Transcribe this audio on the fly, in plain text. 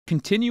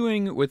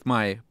continuing with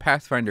my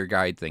Pathfinder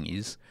guide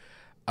thingies,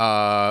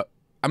 I'm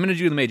going to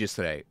do the mages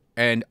today.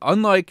 And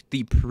unlike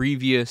the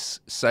previous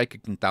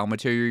Psychic and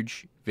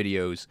Thaumaturge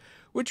videos,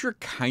 which were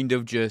kind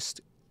of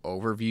just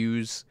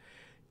overviews,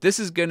 this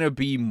is going to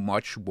be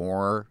much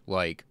more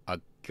like a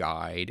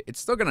guide.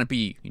 It's still going to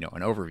be, an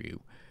overview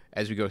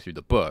as we go through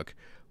the book.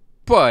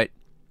 But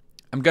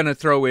I'm going to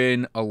throw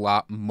in a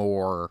lot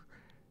more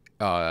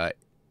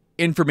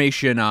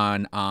information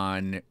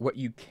on what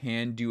you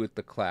can do with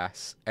the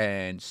class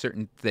and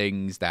certain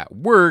things that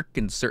work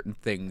and certain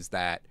things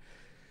that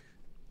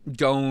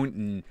don't,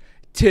 and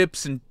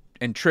tips and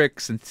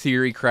tricks and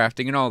theory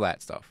crafting and all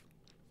that stuff.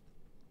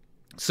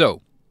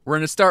 So we're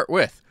going to start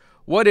with,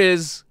 what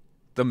is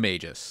the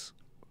Magus?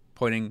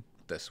 Pointing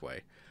this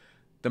way.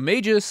 The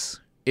Magus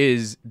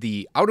is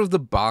the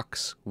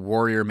out-of-the-box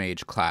warrior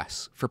mage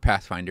class for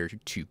Pathfinder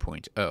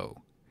 2.0.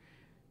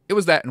 It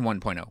was that in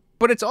 1.0,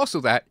 but it's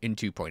also that in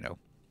 2.0.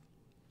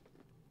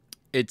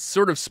 It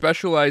sort of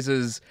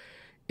specializes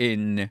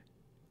in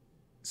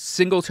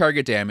single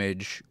target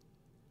damage,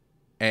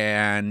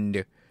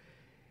 and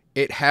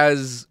it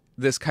has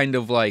this kind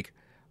of like,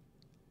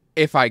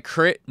 if I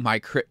crit, my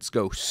crits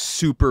go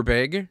super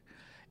big.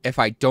 If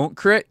I don't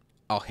crit,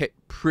 I'll hit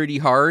pretty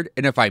hard.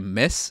 And if I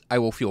miss, I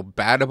will feel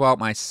bad about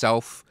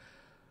myself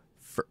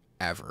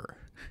forever.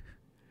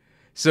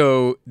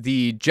 So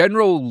the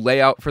general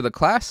layout for the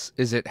class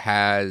is it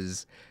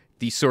has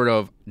the sort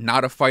of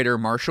not a fighter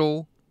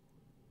martial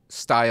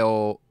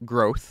style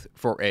growth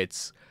for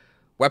its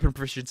weapon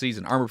proficiencies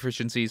and armor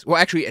proficiencies. Well,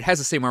 actually, it has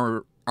the same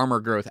armor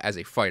growth as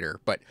a fighter,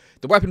 but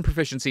the weapon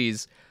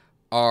proficiencies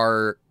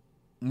are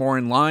more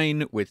in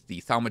line with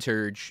the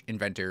Thaumaturge,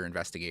 Inventor,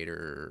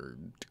 Investigator,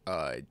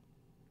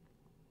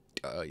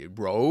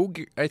 Rogue,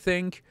 I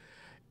think.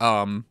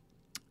 And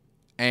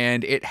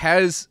it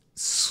has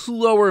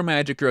slower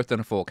magic growth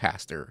than a full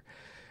caster.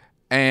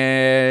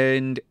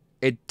 And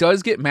it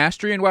does get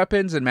mastery in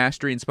weapons and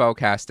mastery in spell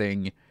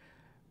casting.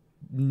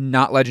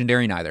 Not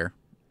legendary neither.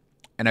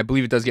 And I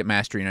believe it does get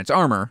mastery in its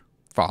armor,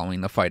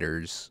 following the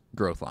fighter's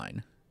growth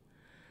line.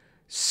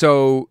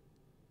 So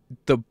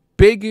the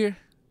big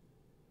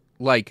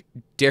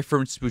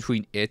difference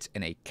between it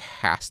and a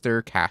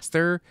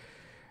caster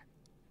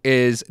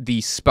is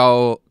the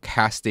spell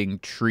casting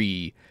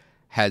tree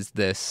has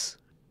this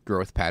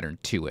growth pattern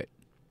to it.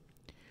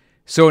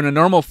 So in a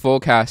normal full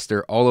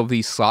caster, all of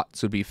these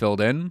slots would be filled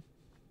in.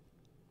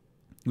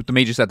 With the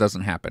Magus, that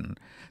doesn't happen.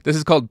 This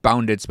is called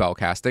bounded spell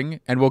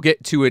casting, and we'll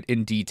get to it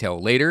in detail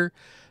later,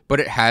 but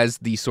it has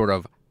the sort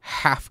of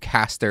half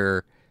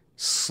caster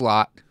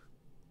slotting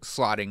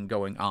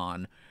going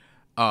on.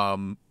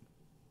 And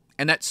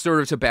that's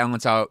sort of to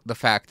balance out the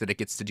fact that it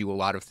gets to do a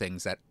lot of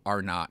things that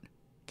are not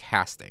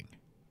casting.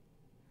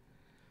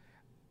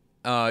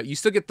 You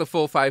still get the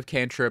full 5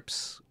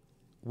 cantrips,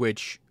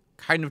 which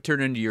kind of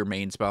turn into your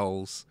main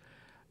spells,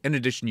 in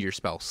addition to your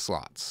spell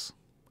slots,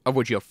 of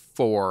which you have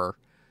 4,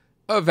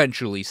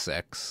 eventually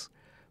 6,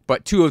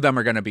 but 2 of them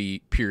are going to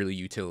be purely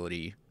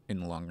utility in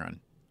the long run.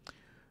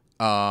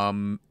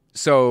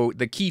 So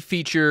the key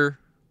feature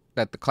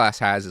that the class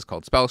has is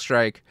called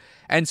Spellstrike,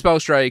 and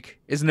Spellstrike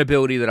is an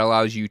ability that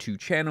allows you to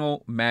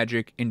channel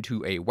magic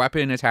into a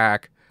weapon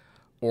attack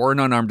or an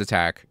unarmed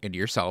attack into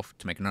yourself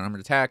to make an unarmed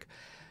attack.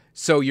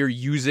 So you're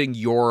using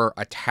your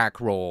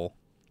attack roll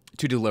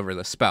to deliver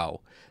the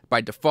spell.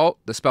 By default,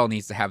 the spell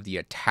needs to have the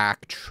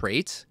attack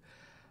trait,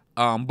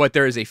 but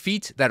there is a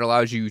feat that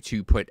allows you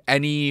to put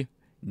any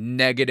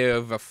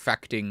negative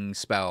affecting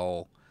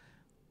spell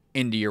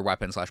into your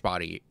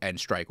weapon/body and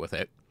strike with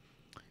it.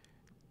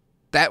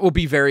 That will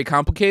be very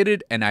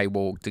complicated, and I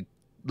will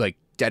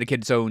dedicate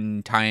its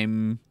own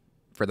time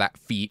for that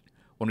feat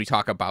when we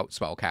talk about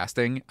spell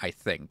casting, I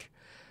think.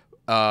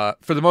 For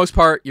the most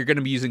part, you're going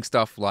to be using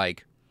stuff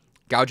like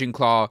Gouging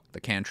Claw, the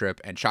cantrip,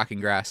 and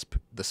Shocking Grasp,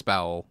 the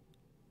spell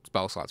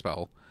slot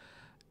spell,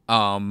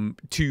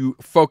 to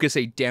focus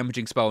a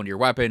damaging spell into your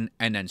weapon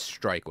and then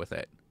strike with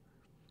it.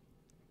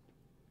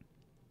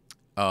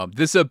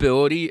 This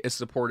ability is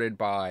supported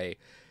by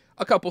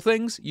a couple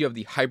things. You have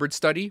the Hybrid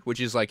Study, which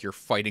is like your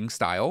fighting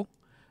style,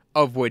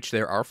 of which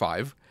there are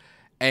 5,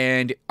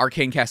 and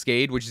Arcane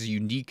Cascade, which is a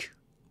unique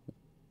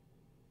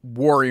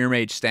warrior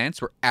mage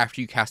stance where after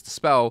you cast a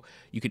spell,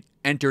 you can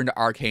enter into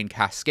Arcane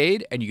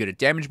Cascade and you get a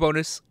damage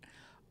bonus,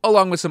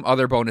 along with some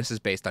other bonuses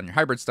based on your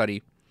Hybrid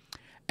Study.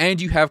 And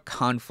you have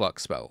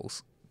Conflux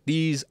spells.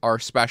 These are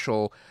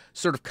special,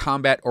 sort of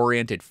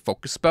combat-oriented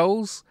focus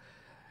spells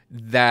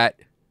that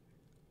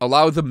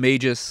allow the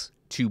Magus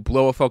to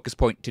blow a focus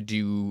point to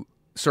do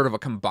sort of a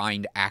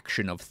combined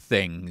action of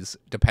things,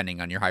 depending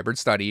on your Hybrid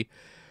Study,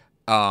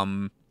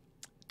 to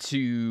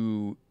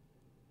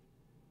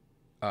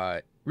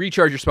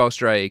recharge your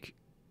Spellstrike,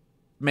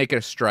 make it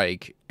a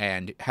strike,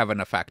 and have an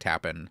effect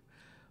happen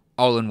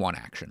all in one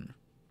action.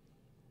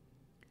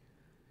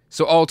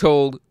 So all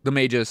told, the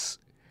Magus,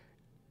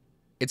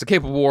 it's a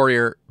capable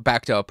warrior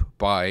backed up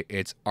by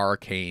its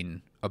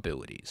arcane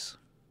abilities.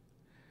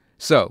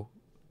 So,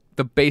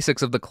 the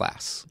basics of the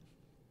class.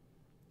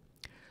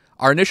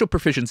 Our initial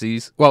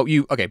proficiencies,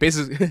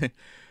 basically,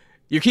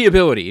 Your key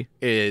ability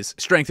is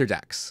Strength or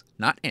Dex,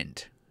 not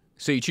Int.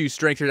 So you choose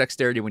Strength or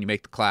Dexterity when you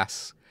make the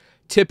class.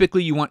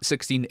 Typically, you want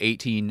 16 to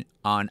 18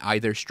 on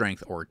either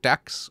Strength or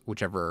Dex,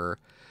 whichever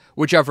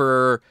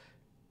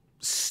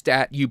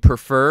stat you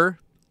prefer.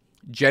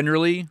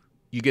 Generally,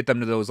 you get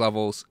them to those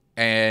levels,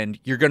 and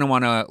you're going to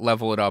want to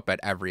level it up at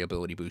every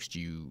ability boost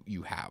you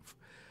have.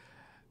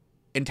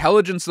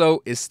 Intelligence,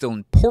 though, is still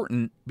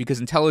important because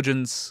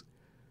intelligence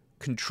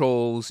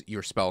controls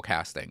your spell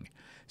casting.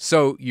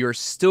 So you're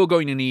still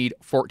going to need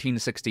 14 to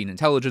 16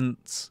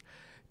 intelligence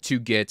to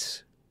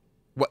get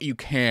what you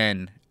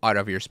can out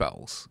of your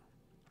spells.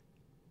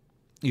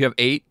 You have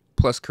 8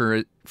 plus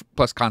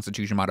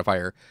Constitution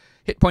modifier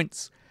hit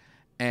points,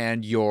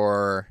 and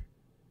your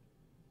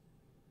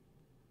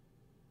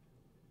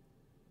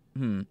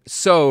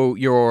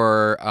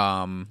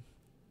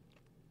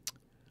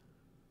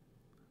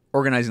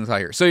organizing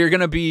higher. So you're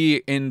going to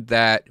be in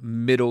that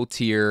middle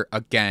tier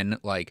again,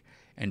 like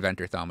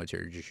Inventor,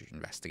 Thaumaturge,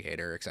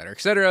 Investigator,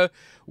 etc.,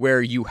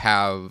 where you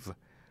have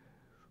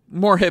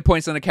more hit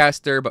points than a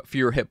caster, but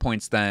fewer hit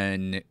points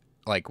than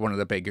like one of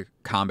the big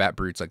combat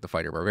brutes, like the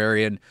Fighter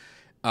Barbarian.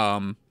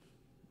 So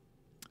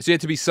you have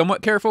to be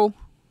somewhat careful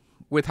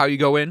with how you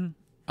go in.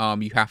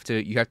 You have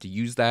to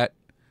use that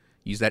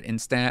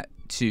instat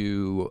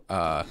to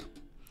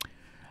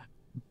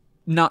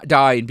not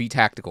die and be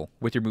tactical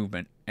with your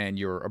movement and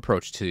your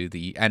approach to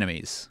the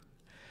enemies.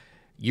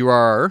 You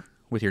are,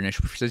 with your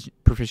initial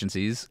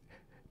proficiencies,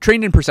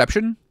 trained in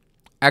Perception,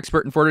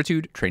 expert in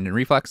Fortitude, trained in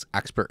Reflex,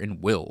 expert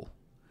in Will.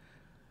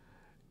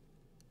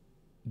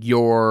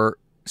 Your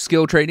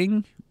skill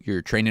training,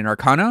 you're trained in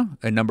Arcana,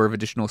 a number of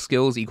additional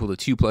skills equal to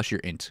 2 plus your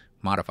Int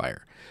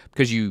modifier.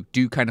 Because you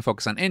do kind of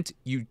focus on Int,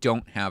 you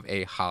don't have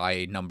a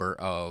high number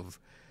of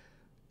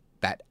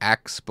that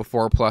X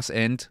before plus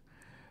Int.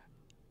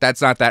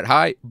 That's not that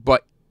high,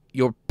 but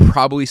you'll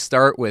probably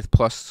start with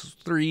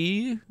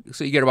 +3,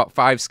 so you get about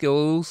 5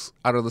 skills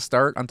out of the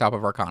start on top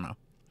of Arcana.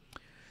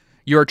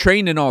 You are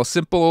trained in all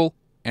simple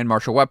and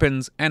martial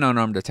weapons and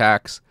unarmed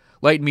attacks,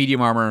 light and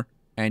medium armor,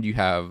 and you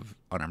have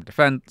unarmed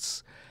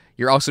defense.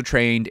 You're also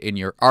trained in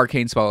your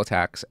arcane spell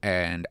attacks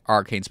and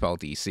arcane spell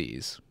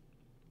DCs.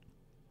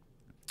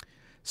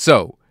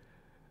 So,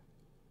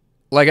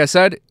 like I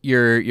said,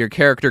 your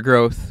character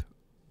growth,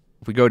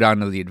 if we go down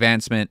to the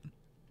advancement,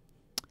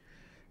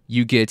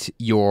 you get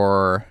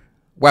your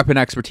weapon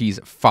expertise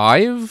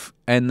 5,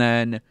 and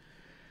then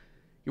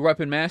your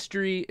weapon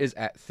mastery is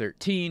at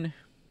 13.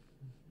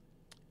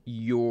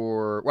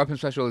 Your weapon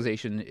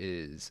specialization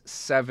is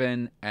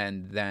 7,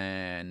 and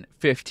then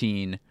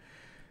 15.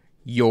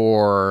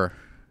 Your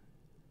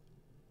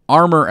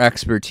armor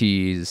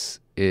expertise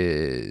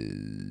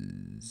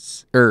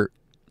is,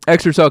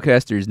 expert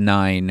spellcaster is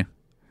 9.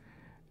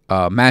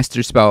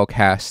 Master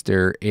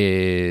spellcaster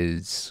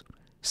is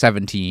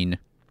 17.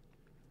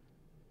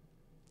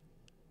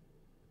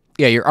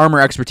 Yeah, your armor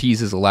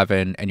expertise is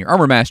 11, and your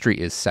armor mastery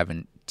is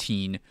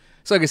 17.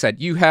 So like I said,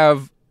 you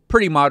have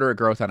pretty moderate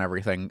growth on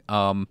everything.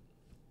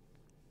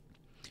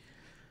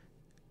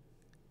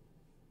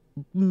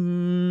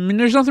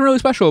 There's nothing really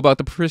special about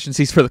the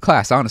proficiencies for the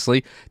class,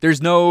 honestly.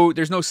 There's no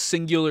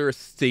singular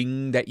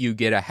thing that you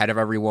get ahead of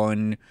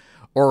everyone,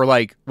 or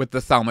like with the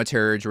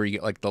Thaumaturge where you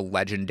get like the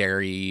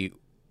legendary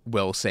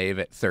will save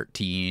at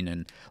 13,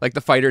 and like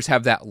the fighters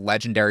have that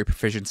legendary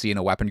proficiency in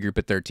a weapon group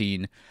at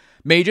 13.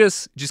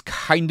 Magus just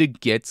kind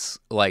of gets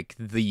like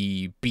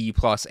the B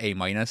plus A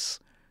minus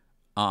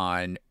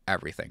on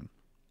everything,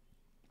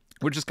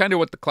 which is kind of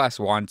what the class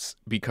wants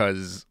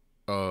because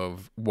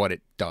of what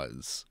it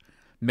does,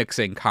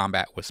 mixing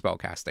combat with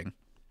spellcasting.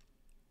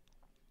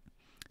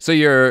 So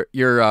your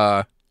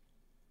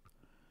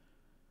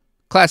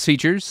class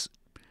features,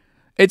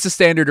 it's a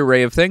standard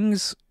array of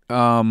things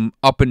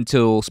up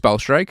until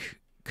Spellstrike,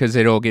 because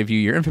it'll give you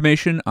your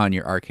information on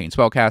your arcane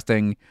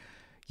spellcasting.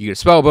 You get a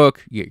spell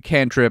book, you get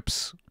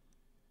cantrips.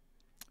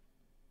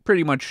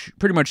 Pretty much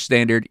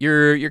standard.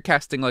 You're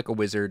casting like a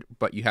wizard,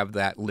 but you have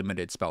that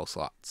limited spell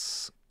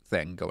slots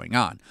thing going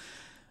on.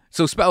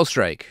 So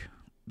Spellstrike.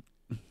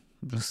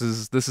 This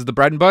is the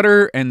bread and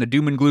butter and the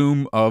doom and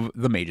gloom of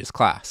the Magus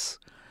class.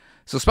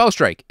 So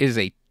Spellstrike is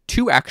a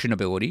 2-action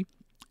ability,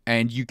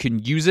 and you can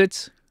use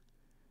it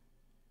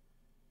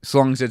as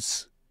long as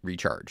it's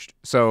recharged.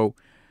 So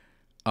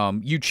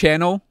you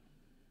channel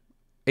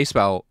a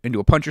spell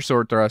into a punch or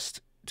sword thrust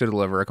to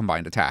deliver a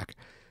combined attack.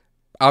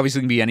 Obviously,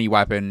 it can be any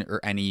weapon or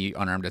any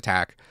unarmed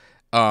attack.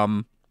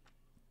 So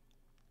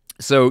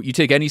you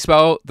take any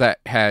spell that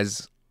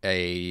has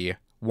a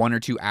 1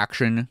 or 2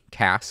 action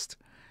cast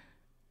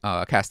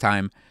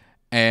time,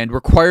 and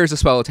requires a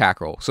spell attack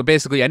roll. So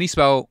basically, any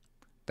spell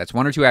that's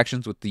 1 or 2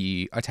 actions with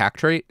the attack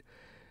trait,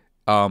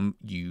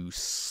 you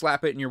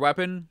slap it in your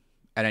weapon,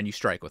 and then you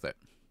strike with it.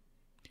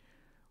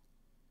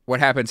 What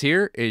happens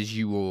here is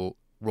you will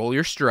roll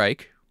your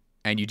strike,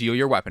 and you deal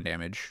your weapon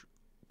damage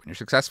when you're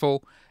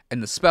successful,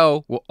 and the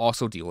spell will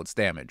also deal its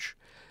damage.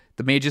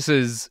 The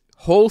Magus's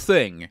whole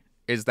thing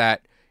is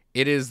that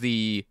it is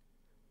the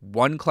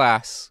one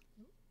class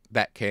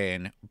that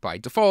can, by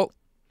default,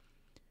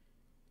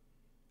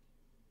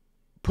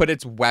 put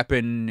its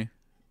weapon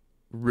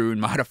rune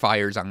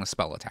modifiers on the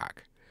spell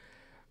attack.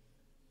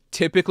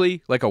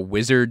 Typically, like a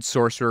wizard,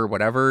 sorcerer,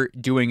 whatever,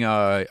 doing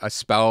a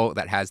spell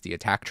that has the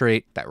attack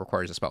trait that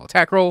requires a spell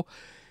attack roll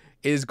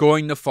is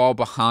going to fall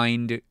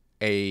behind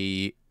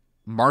a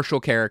martial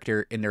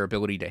character in their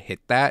ability to hit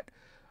that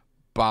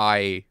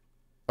by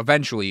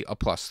eventually a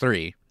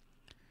 +3.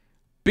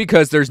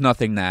 Because there's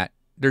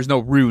no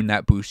rune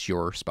that boosts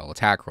your spell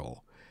attack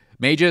roll.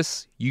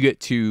 Magus, you get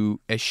to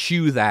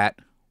eschew that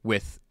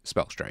with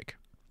Spellstrike.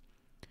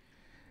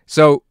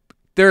 So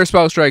there are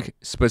Spellstrike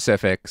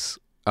specifics.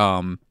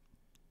 You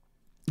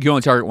can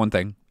only target one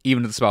thing,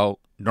 even if the spell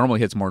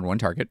normally hits more than one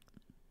target.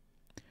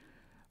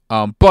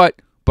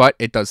 But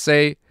it does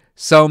say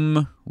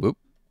some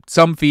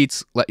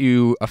feats let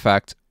you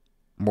affect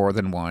more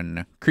than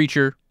one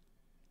creature.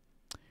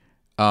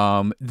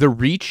 The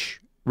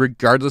reach,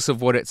 regardless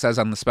of what it says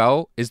on the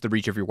spell, is the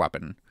reach of your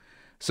weapon.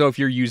 So if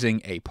you're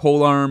using a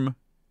polearm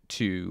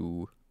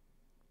to,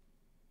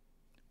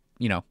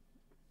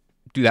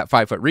 do that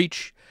 5-foot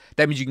reach,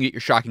 that means you can get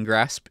your shocking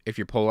grasp if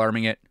you're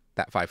polearming it,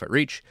 that 5-foot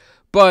reach.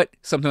 But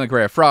something like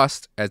Ray of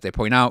Frost, as they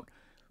point out,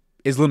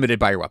 is limited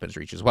by your weapon's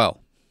reach as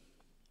well.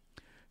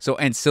 So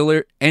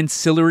ancillary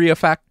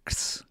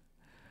effects.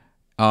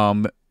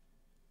 Your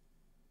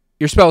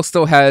spell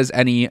still has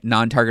any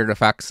non-targeted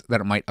effects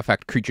that it might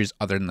affect creatures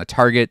other than the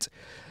target.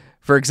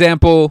 For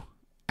example,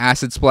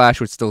 Acid Splash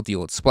would still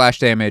deal its splash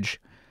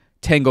damage.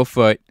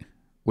 Tanglefoot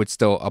would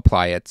still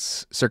apply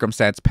its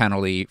circumstance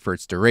penalty for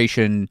its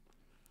duration.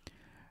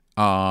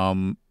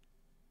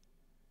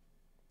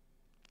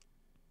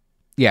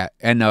 Yeah,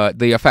 and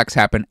the effects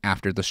happen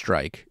after the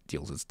strike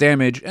deals its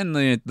damage, and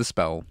the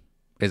spell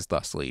is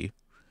thusly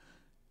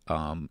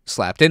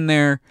slapped in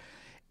there.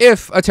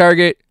 If a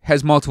target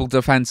has multiple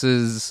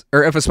defenses,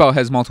 or if a spell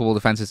has multiple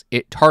defenses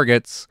it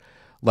targets,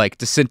 like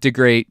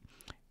Disintegrate,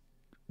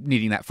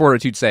 needing that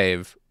Fortitude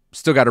save,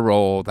 still got to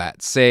roll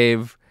that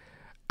save.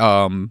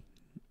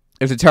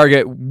 If the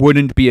target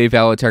wouldn't be a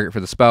valid target for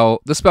the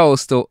spell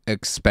is still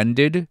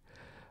expended.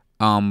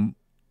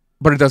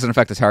 But it doesn't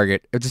affect the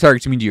target. If the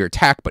target's immune to your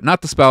attack, but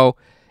not the spell,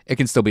 it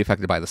can still be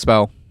affected by the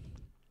spell.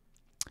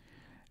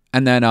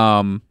 And then,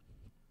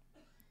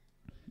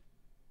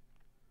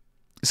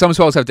 some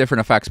spells have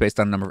different effects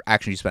based on the number of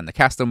actions you spend to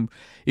cast them.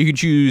 You can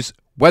choose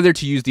whether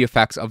to use the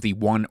effects of the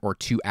 1 or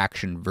 2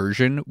 action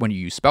version when you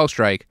use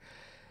Spellstrike.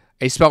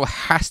 A spell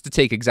has to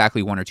take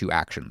exactly 1 or 2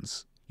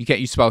 actions. You can't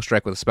use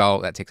Spellstrike with a spell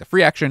that takes a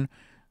free action,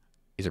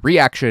 is a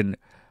reaction,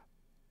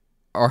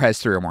 or has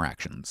 3 or more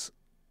actions.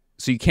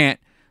 So you can't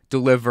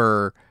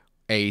deliver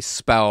a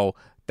spell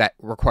that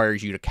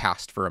requires you to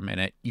cast for a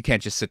minute. You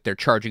can't just sit there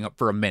charging up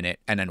for a minute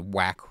and then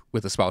whack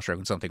with a Spellstrike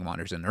when something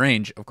wanders in the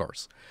range, of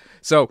course.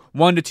 So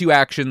 1 to 2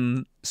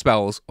 action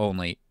spells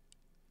only.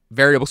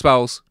 Variable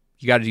spells,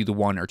 you got to do the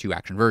 1 or 2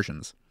 action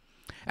versions.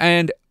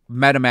 And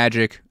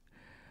Metamagic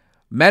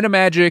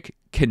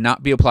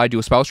cannot be applied to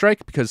a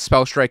Spellstrike because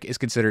Spellstrike is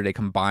considered a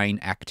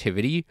combined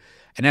activity.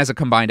 And as a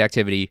combined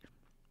activity,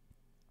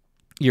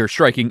 you're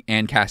striking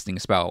and casting a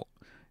spell,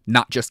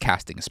 not just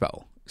casting a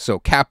spell. So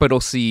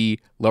capital C,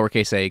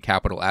 lowercase a,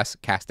 capital S,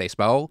 cast a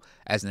spell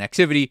as an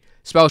activity.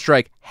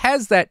 Spellstrike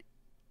has that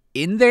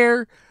in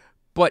there,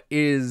 but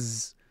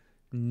is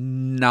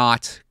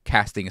not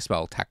casting a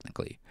spell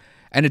technically.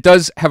 And it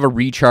does have a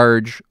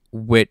recharge,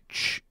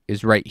 which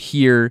is right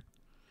here.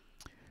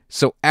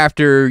 So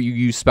after you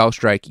use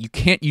Spellstrike, you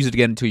can't use it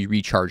again until you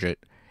recharge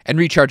it. And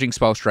recharging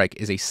Spellstrike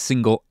is a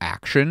single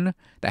action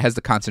that has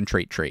the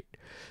concentrate trait.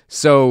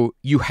 So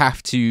you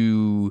have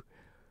to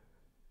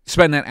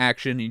spend that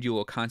action, you do a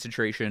little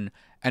concentration,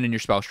 and then your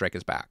Spellstrike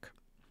is back.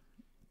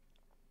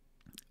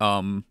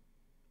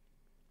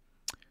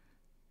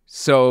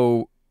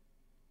 So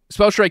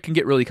Spellstrike can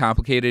get really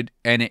complicated,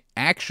 and it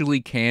actually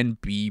can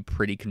be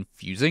pretty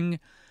confusing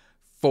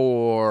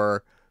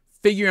for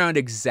figuring out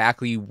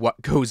exactly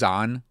what goes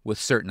on with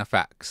certain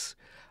effects.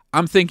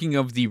 I'm thinking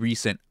of the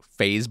recent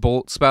Phase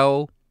Bolt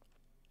spell,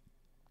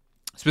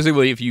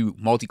 specifically if you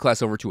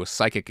multi-class over to a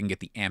Psychic and get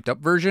the amped up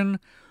version,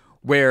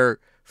 where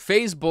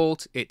Phase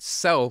Bolt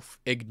itself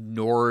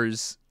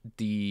ignores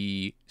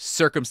the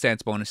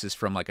circumstance bonuses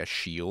from like a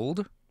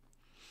shield.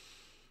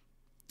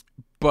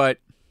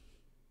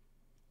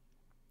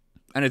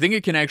 And I think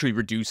it can actually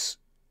reduce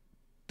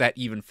that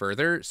even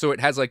further. So it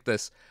has like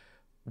this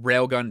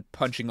railgun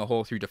punching a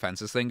hole through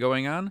defenses thing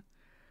going on.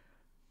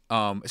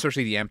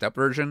 Especially the amped up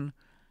version.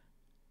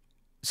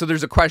 So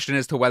there's a question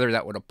as to whether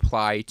that would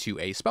apply to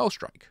a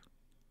Spellstrike.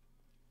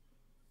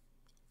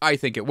 I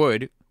think it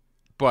would,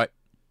 but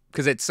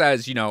because it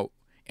says,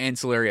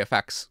 ancillary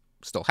effects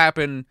still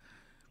happen,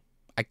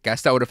 I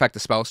guess that would affect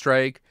the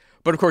Spellstrike.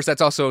 But of course,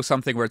 that's also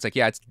something where it's like,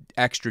 yeah, it's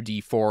extra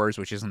D4s,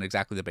 which isn't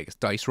exactly the biggest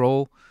dice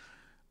roll.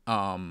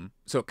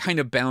 So it kind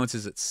of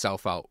balances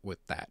itself out with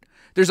that.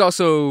 There's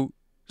also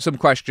some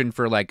question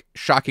for like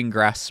Shocking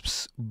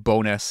Grasp's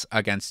bonus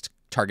against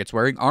targets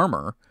wearing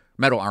armor,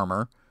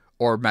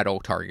 or metal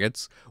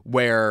targets,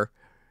 where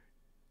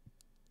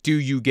do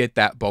you get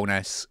that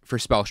bonus for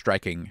spell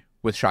striking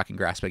with Shocking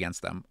Grasp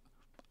against them?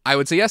 I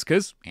would say yes,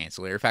 because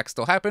ancillary effects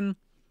still happen.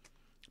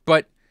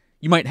 But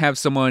you might have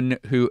someone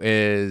who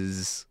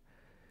is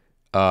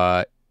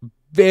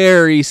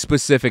very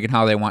specific in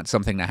how they want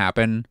something to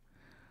happen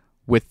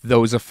with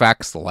those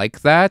effects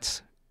like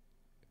that,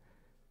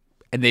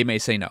 and they may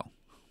say no.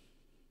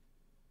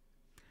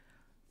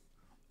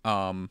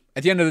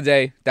 At the end of the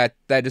day, that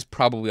is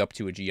probably up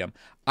to a GM.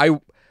 I'm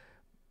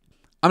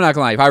not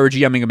gonna lie, if I were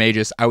GMing a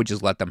Magus, I would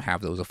just let them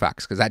have those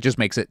effects, because that just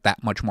makes it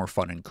that much more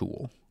fun and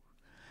cool.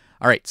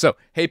 Alright, so,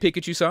 hey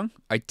Pikachu-sung,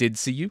 I did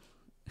see you.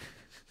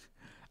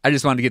 I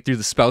just wanted to get through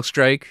the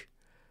Spellstrike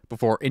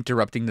before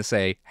interrupting to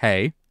say,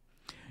 hey.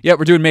 Yeah,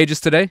 we're doing Magus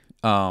today.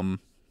 I'm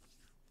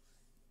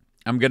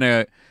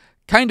gonna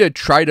kind of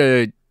try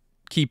to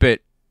keep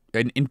it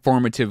an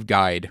informative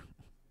guide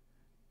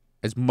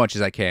as much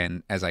as I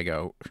can as I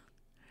go.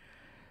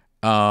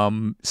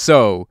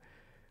 So,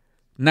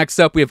 next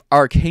up we have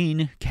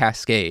Arcane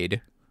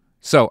Cascade.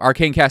 So,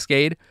 Arcane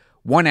Cascade,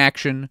 one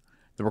action.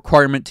 The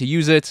requirement to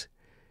use it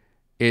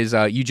is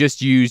you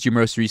just used your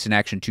most recent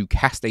action to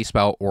cast a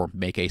spell or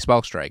make a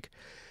spell strike.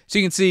 So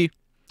you can see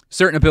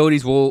certain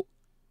abilities will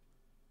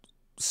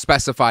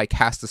specify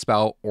cast a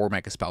spell or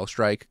make a spell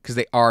strike, because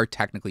they are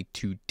technically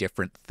two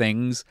different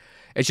things.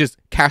 It's just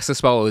cast a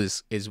spell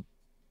is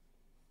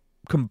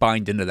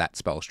combined into that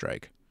spell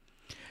strike.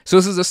 So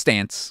this is a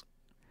stance.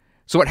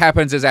 So what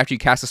happens is after you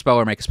cast a spell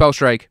or make a spell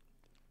strike,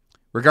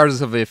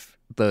 regardless of if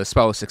the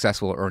spell is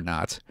successful or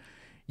not,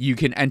 you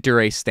can enter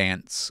a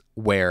stance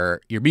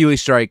where your melee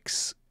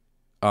strikes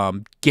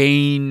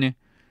gain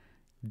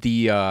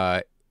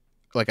the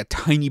like a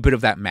tiny bit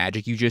of that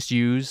magic you just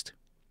used.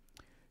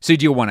 So you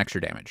deal 1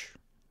 extra damage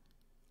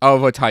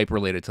of a type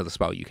related to the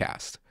spell you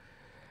cast.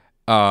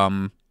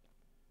 And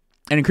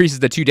increases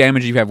the 2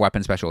 damage if you have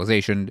weapon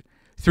specialization,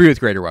 3 with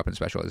greater weapon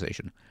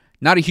specialization.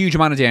 Not a huge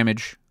amount of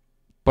damage,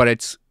 but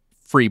it's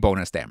free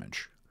bonus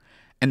damage.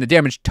 And the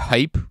damage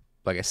type,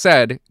 like I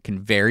said, can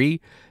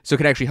vary, so it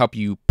can actually help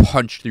you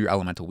punch through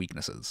elemental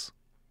weaknesses.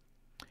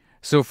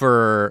 So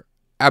for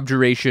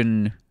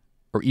Abjuration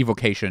or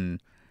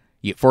Evocation,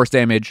 you get force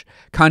damage.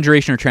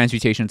 Conjuration or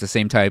Transmutation is the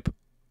same type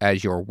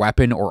as your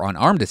weapon or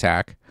unarmed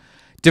attack.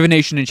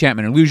 Divination,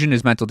 Enchantment, Illusion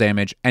is mental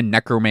damage, and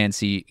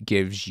Necromancy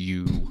gives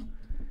you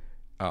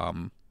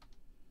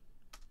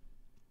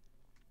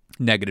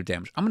negative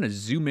damage. I'm going to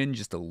zoom in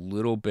just a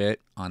little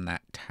bit on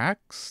that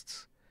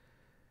text,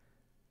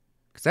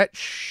 because that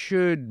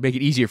should make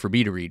it easier for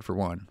me to read, for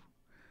one.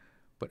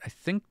 But I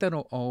think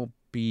that'll all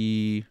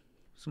be...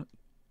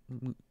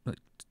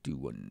 Let's do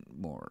one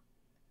more.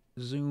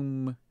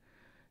 Zoom.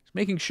 Just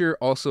making sure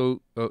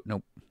also... Oh,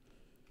 nope.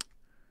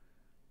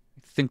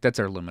 I think that's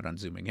our limit on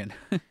zooming in.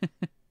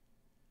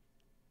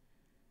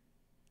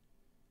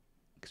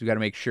 Because we got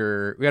to make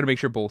sure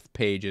both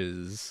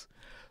pages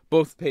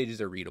are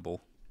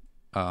readable.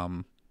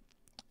 And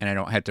I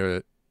don't have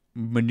to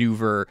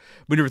maneuver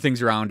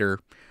things around or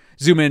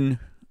zoom in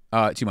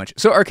too much.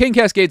 So Arcane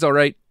Cascade's all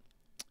right.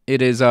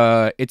 It is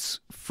it's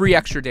free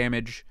extra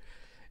damage.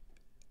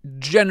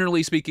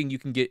 Generally speaking, you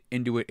can get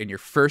into it in your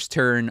first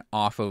turn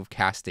off of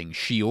casting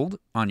Shield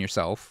on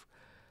yourself,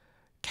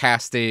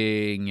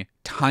 casting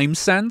Time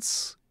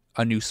Sense,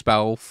 a new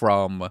spell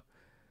from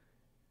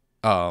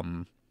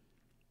Dark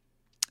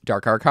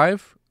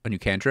Archive, a new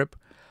cantrip,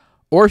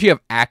 or if you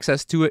have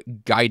access to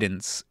it,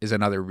 Guidance is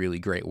another really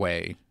great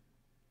way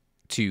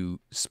to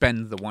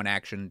spend the one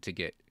action to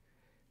get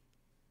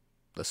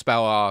the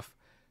spell off,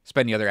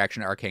 spend the other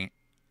action to Arcane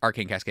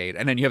Cascade,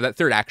 and then you have that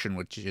third action,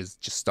 which is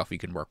just stuff you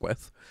can work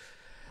with.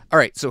 All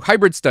right, so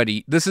Hybrid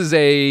Study. This is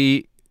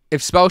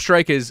if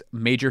Spellstrike is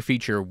major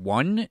feature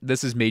 1,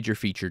 this is major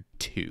feature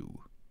 2.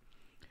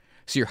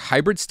 So your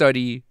Hybrid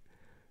Study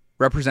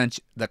represents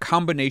the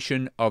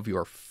combination of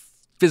your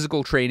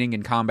physical training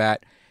in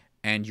combat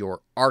and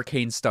your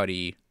Arcane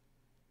Study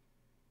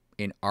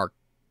in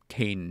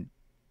Arcane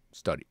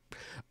Study.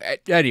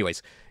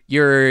 Anyways,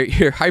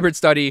 your Hybrid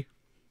Study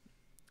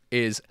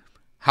is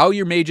how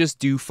your mages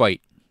do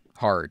fight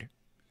hard.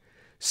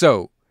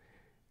 So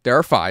there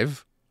are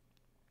 5,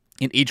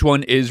 and each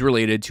one is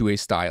related to a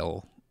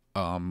style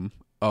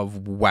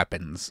of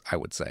weapons, I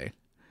would say.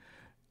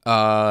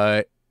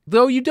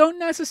 Though you don't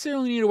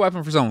necessarily need a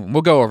weapon for some of them.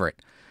 We'll go over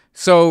it.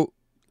 So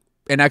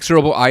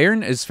Inexorable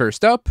Iron is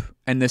first up,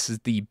 and this is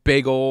the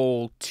big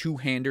old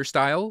two-hander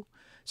style.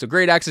 So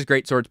great axes,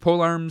 great swords,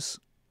 polearms.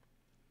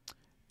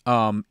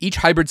 Each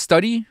Hybrid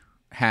Study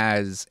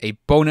has a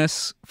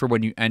bonus for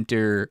when you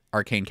enter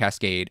Arcane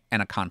Cascade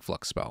and a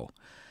Conflux spell.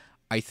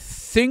 I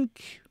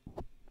think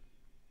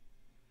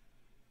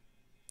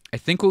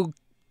we'll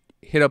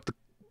hit up the...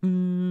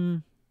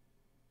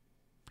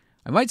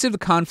 I might save the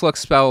Conflux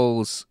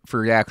spells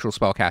for the actual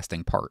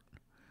spellcasting part.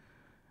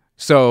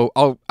 So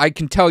I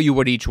can tell you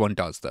what each one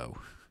does, though.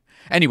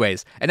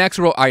 Anyways,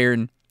 Inexorable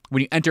Iron,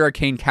 when you enter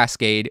Arcane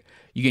Cascade,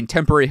 you gain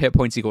temporary hit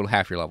points equal to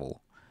half your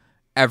level.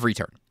 Every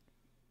turn.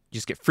 You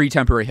just get free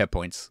temporary hit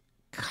points.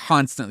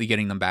 Constantly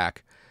getting them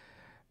back.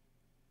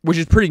 Which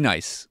is pretty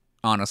nice,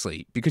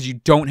 honestly. Because you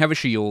don't have a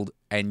shield,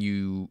 and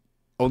you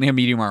only have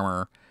medium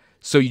armor.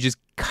 So you just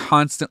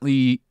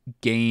constantly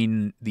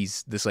gain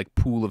this like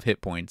pool of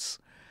hit points.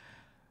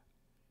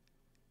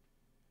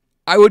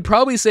 I would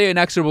probably say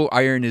Inexorable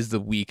Iron is the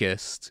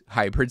weakest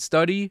hybrid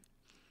study.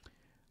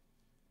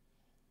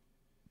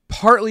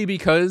 Partly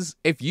because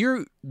if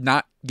you're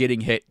not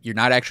getting hit, you're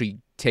not actually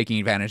taking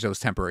advantage of those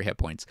temporary hit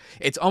points.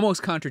 It's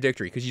almost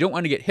contradictory because you don't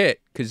want to get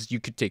hit because you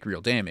could take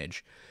real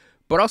damage.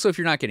 But also if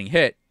you're not getting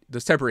hit,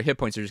 those temporary hit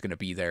points are just going to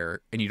be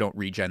there and you don't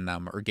regen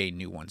them or gain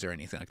new ones or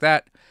anything like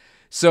that.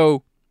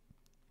 So,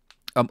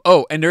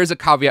 and there is a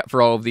caveat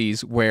for all of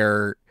these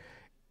where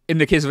in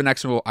the case of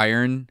Inexorable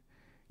Iron,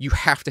 you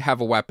have to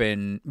have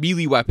a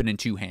melee weapon in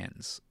 2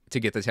 hands to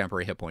get the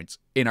temporary hit points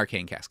in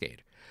Arcane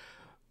Cascade.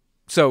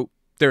 So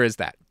there is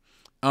that.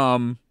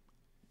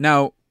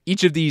 Now,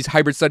 each of these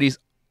hybrid studies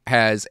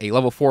has a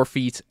level 4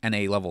 feat and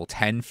a level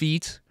 10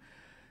 feat.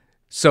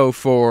 So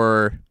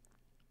for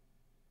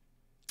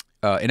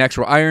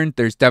Inexorable Iron,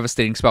 there's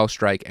Devastating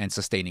Spellstrike and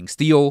Sustaining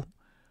Steel.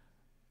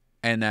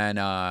 And then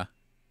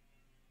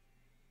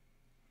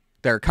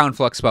their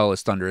Conflux spell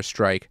is Thunderous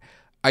Strike.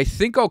 I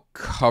think I'll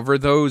cover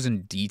those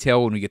in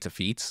detail when we get to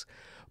feats.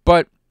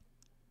 But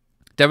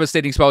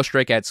Devastating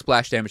Spellstrike adds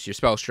splash damage to your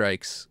spell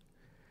strikes.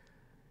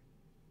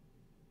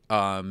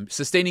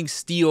 Sustaining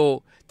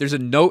Steel, there's a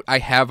note I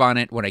have on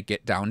it when I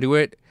get down to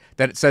it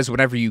that it says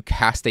whenever you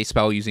cast a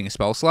spell using a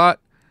spell slot,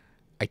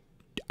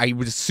 I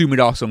would assume it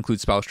also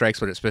includes spell strikes,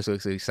 but it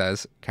specifically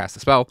says cast a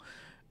spell,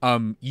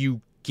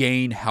 you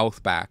gain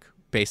health back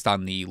based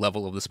on the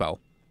level of the spell.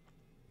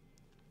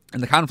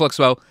 And the Conflux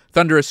spell,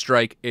 Thunderous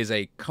Strike, is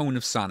a cone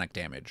of sonic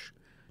damage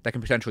that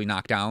can potentially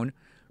knock down.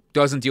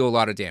 Doesn't deal a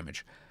lot of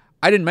damage.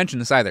 I didn't mention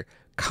this either.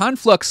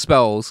 Conflux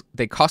spells,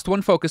 they cost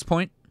 1 focus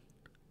point.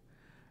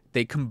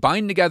 They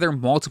combine together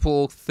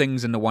multiple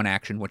things into one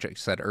action, which I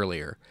said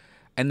earlier.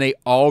 And they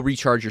all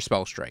recharge your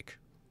spell strike.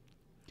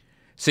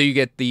 So you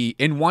get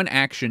in one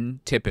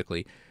action,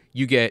 typically,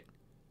 you get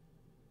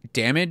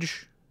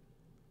damage,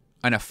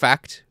 an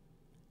effect,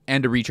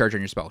 and a recharge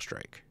on your spell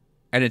strike.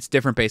 And it's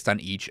different based on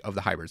each of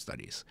the hybrid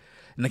studies.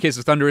 In the case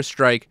of Thunderous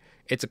Strike,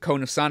 it's a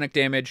cone of sonic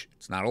damage.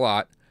 It's not a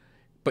lot.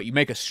 But you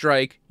make a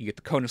strike, you get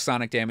the cone of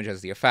sonic damage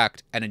as the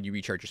effect, and then you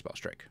recharge your spell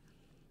strike.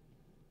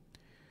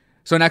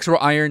 So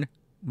Inexorable Iron,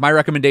 my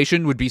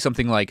recommendation would be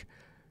something like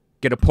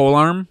get a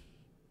polearm,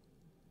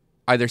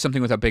 either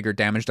something with a bigger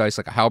damage dice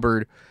like a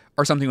halberd,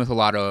 or something with a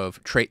lot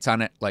of traits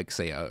on it, like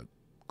say a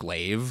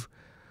glaive,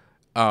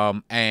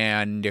 or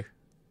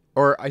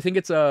I think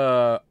it's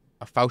a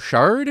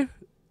Fauchard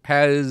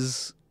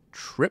has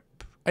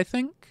trip, I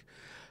think,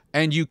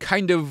 and you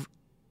kind of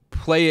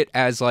play it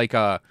as like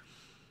a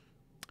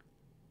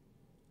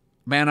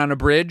man on a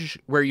bridge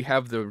where you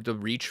have the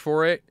reach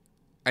for it,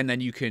 and then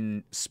you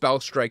can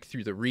spell strike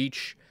through the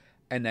reach.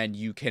 And then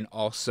you can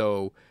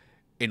also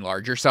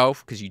enlarge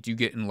yourself because you do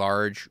get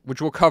enlarge,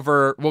 which we'll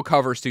cover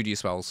studio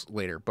spells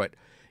later. But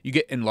you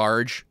get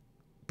enlarge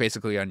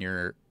basically on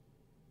your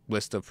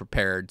list of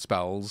prepared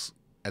spells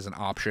as an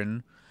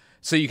option.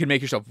 So you can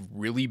make yourself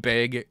really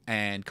big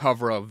and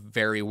cover a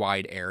very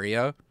wide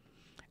area.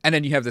 And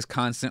then you have this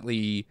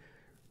constantly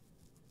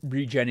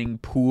regenerating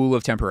pool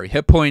of temporary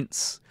hit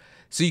points.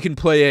 So you can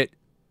play it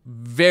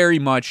very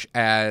much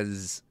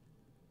as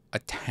a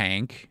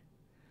tank.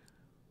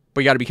 But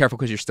you got to be careful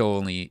because you're still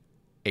only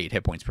 8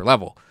 hit points per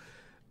level.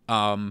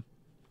 It's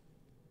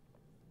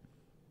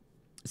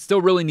still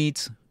really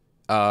neat.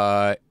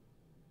 And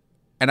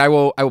I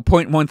will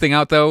point one thing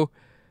out though.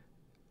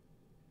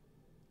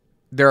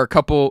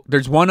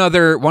 There's one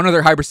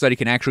other hybrid study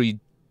can actually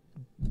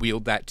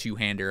wield that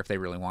 2-hander if they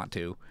really want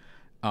to.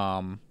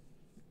 But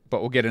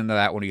we'll get into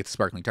that when we get to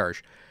Sparkling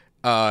Tarsh.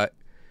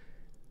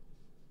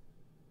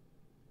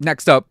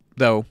 Next up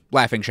though,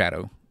 Laughing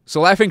Shadow.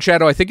 So Laughing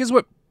Shadow I think is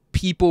what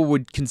people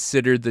would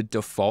consider the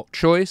default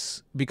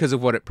choice because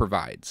of what it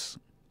provides.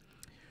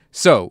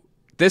 So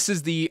this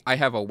is I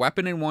have a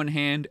weapon in one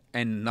hand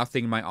and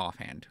nothing in my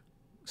offhand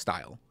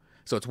style.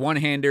 So it's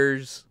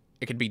one-handers.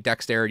 It can be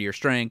dexterity or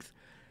strength.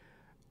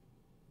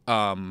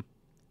 But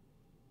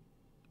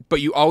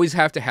you always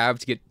have to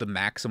get the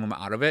maximum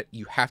out of it.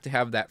 You have to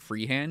have that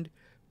free hand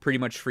pretty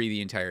much free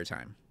the entire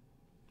time.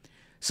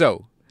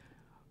 So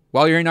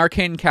while you're in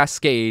Arcane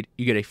Cascade,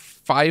 you get a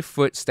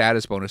 5-foot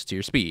status bonus to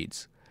your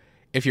speeds.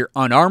 If you're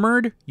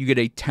unarmored, you get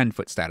a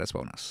 10-foot status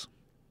bonus.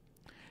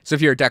 So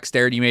if you're a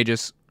dexterity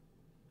magus,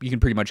 you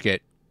can pretty much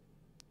get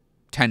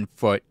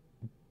 10-foot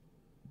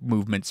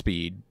movement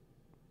speed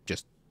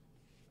just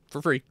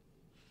for free.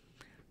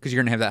 Because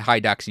you're going to have that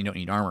high dex and you don't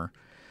need armor.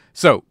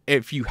 So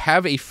if you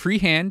have a free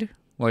hand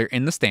while you're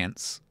in the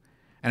stance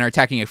and are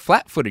attacking a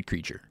flat-footed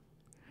creature,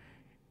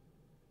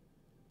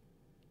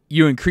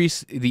 you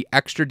increase the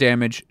extra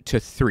damage to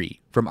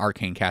 3 from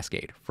Arcane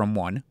Cascade. From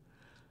 1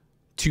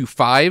 to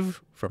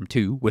 5 from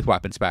 2 with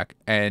weapon spec,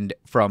 and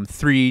from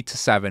 3 to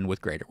 7 with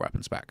greater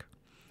weapon spec.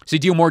 So you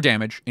deal more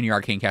damage in your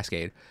Arcane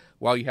Cascade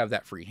while you have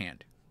that free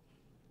hand.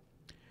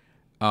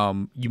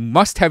 You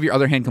must have your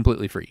other hand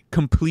completely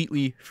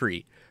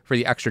free for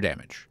the extra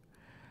damage.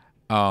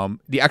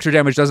 The extra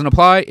damage doesn't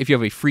apply if you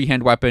have a free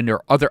hand weapon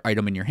or other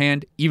item in your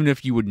hand, even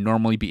if you would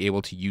normally be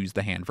able to use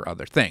the hand for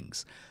other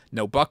things.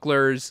 No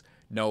bucklers,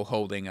 no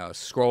holding a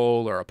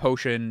scroll or a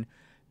potion.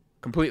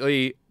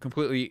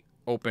 Completely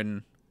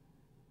open,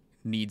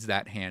 needs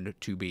that hand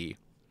to be.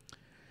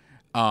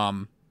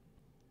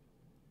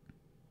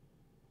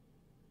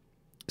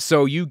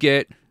 So you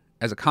get,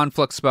 as a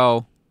conflict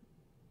spell,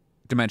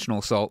 Dimensional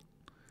Assault,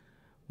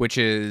 which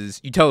is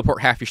you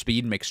teleport half your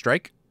speed and make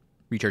strike,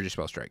 recharge your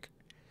Spellstrike.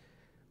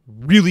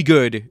 Really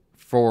good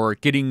for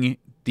getting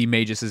the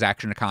Magus'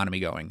 action economy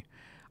going.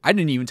 I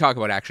didn't even talk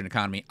about action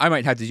economy. I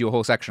might have to do a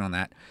whole section on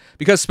that.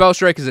 Because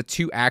Spellstrike is a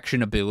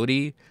 2-action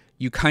ability,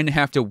 you kind of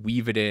have to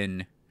weave it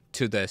in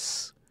to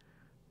this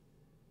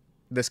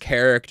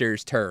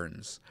character's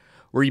turns,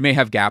 where you may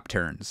have gap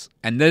turns.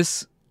 And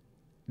this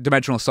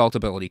Dimensional Assault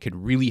ability could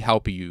really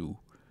help you,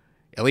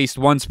 at least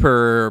once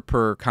per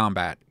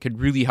combat, could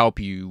really help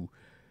you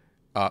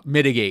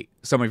mitigate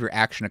some of your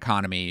action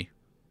economy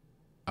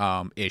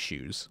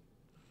issues.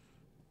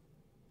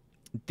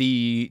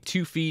 The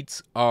 2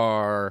 feats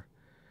are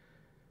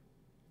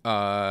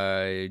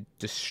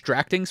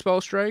Distracting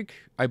Spellstrike,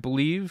 I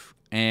believe,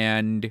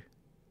 and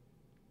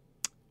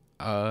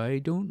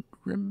I don't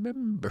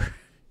remember.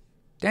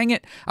 Dang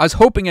it. I was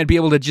hoping I'd be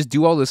able to just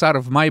do all this out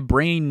of my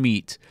brain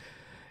meat.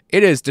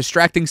 It is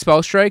Distracting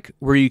Spellstrike,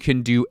 where you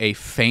can do a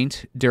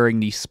feint during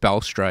the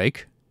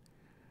Spellstrike.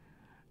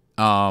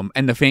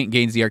 And the feint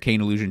gains the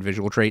Arcane Illusion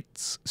visual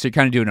traits. So you're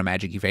kind of doing a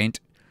magic-y feint,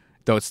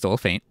 though it's still a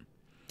feint.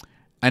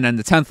 And then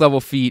the 10th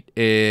level feat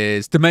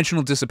is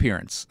Dimensional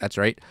Disappearance. That's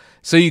right.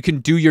 So you can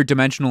do your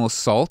Dimensional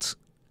Assault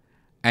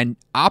and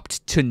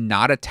opt to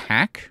not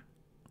attack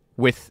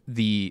with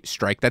the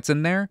strike that's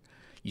in there.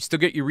 You still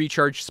get your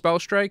recharged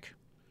Spellstrike,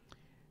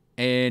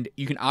 and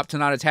you can opt to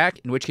not attack,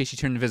 in which case you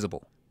turn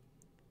invisible.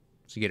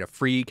 So you get a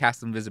free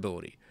cast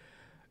invisibility.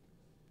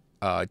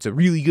 It's a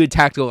really good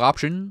tactical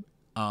option.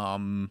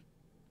 And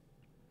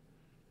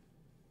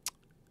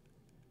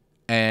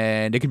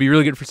it can be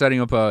really good for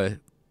setting up a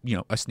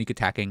sneak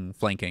attacking,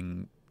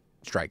 flanking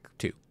strike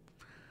too.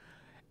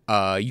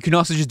 You can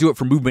also just do it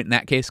for movement in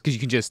that case, because you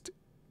can just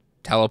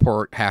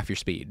teleport half your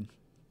speed.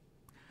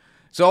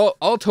 So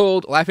all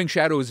told, Laughing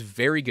Shadow is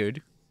very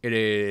good. It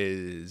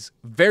is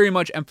very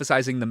much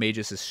emphasizing the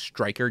Magus'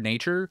 striker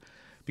nature,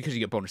 because you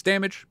get bonus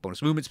damage,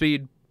 bonus movement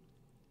speed,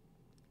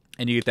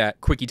 and you get that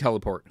quickie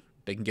teleport.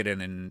 They can get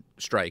in and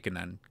strike and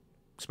then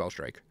spell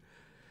strike.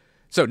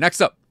 So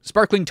next up,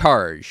 Sparkling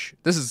Targe.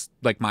 This is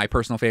like my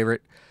personal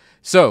favorite.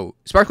 So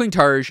Sparkling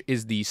Targe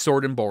is the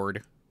sword and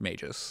board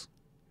Magus.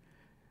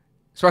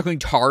 Sparkling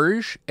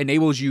Targe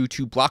enables you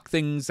to block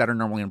things that are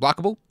normally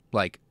unblockable,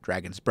 like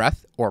Dragon's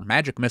Breath or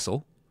Magic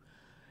Missile.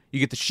 You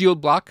get the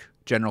shield block,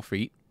 general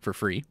feat, for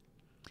free.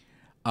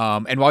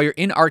 And while you're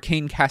in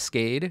Arcane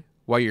Cascade,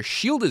 while your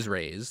shield is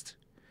raised,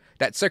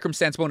 that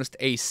circumstance bonus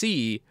to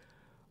AC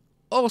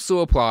also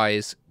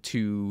applies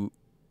to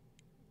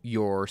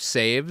your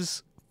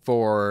saves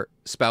for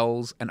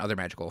spells and other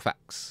magical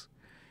effects.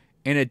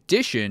 In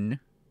addition,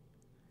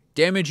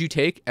 damage you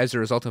take as a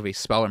result of a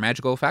spell or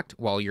magical effect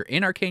while you're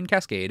in Arcane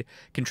Cascade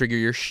can trigger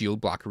your shield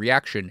block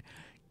reaction,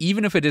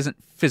 even if it isn't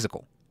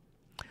physical.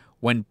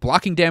 When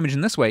blocking damage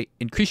in this way,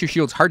 increase your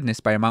shield's hardness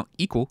by amount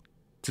equal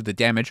to the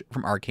damage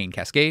from Arcane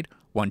Cascade,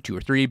 1, 2,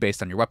 or 3,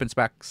 based on your weapon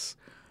specs.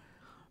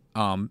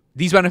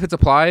 These benefits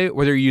apply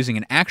whether you're using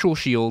an actual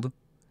shield,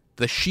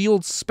 the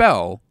shield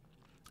spell,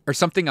 or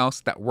something else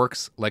that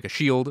works like a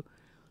shield,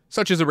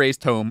 such as a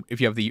Raised Tome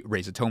if you have the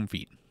Raise a Tome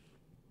feat.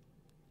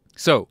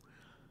 So,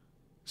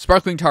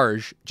 Sparkling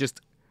Targe just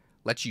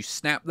lets you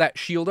snap that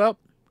shield up,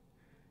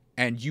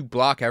 and you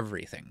block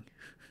everything.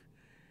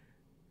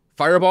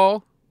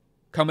 Fireball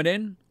coming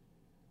in,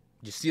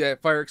 you see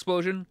that fire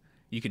explosion?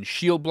 You can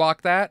shield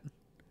block that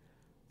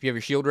if you have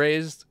your shield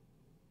raised.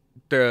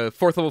 The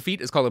 4th level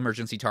feat is called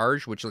Emergency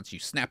Targe, which lets you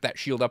snap that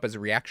shield up as a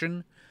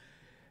reaction.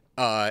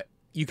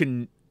 You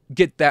can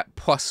get that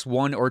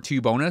 +1 or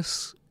 2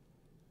 bonus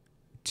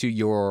to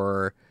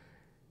your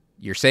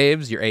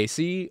saves, your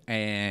AC,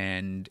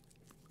 and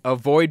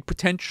avoid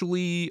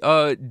potentially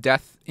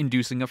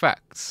death-inducing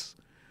effects.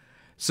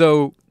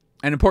 So,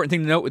 an important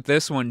thing to note with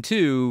this one,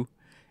 too,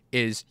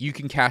 is you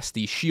can cast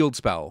the shield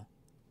spell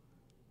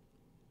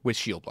with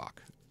shield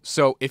block.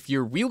 So, if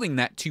you're wielding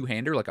that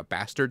two-hander like a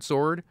bastard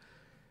sword,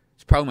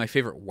 it's probably my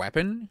favorite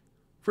weapon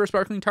for a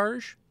Sparkling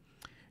Targe.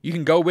 You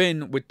can go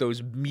in with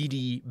those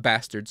meaty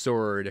bastard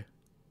sword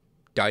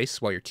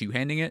dice while you're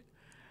two-handing it,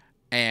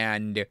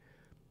 and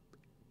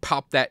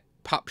pop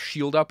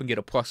shield up and get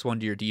a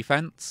 +1 to your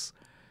defense.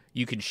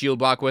 You can shield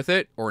block with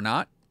it or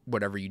not,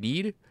 whatever you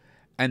need,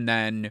 and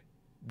then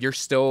you're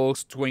still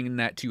swinging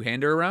that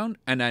two-hander around,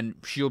 and then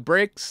shield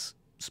breaks,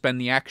 spend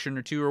the action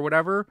or two or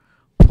whatever,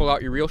 pull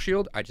out your real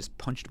shield. I just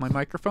punched my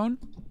microphone.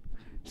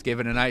 Just gave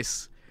it a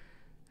nice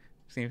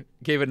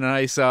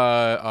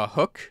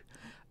hook,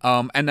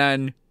 and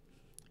then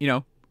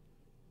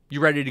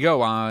you're ready to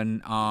go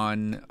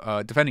on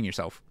defending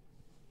yourself.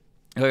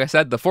 Like I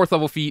said, the 4th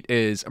level feat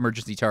is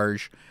Emergency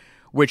Targe,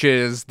 which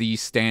is the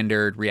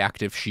standard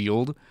reactive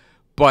shield,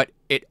 but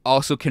it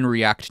also can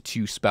react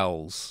to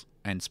spells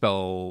and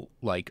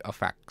spell-like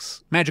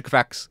effects, magic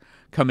effects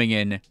coming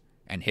in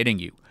and hitting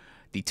you.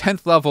 The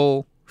 10th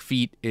level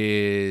feat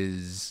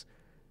is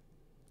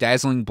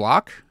Dazzling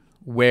Block,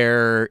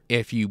 where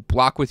if you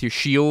block with your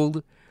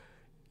shield,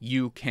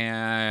 you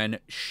can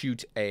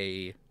shoot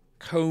a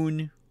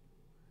cone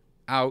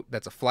out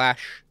that's a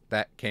flash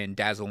that can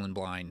dazzle and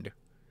blind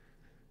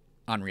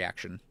on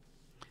reaction,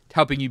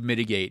 helping you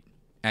mitigate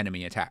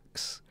enemy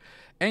attacks.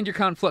 And your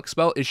conflict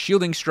spell is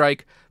Shielding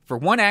Strike. For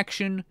one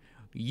action,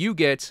 you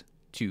get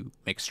to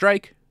make a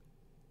strike,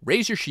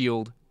 raise your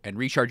shield, and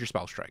recharge your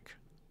Spellstrike.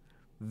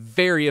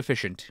 Very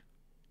efficient.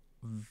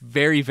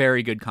 Very,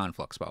 very good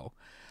conflict spell.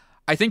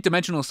 I think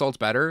Dimensional Assault's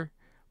better,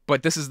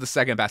 but this is the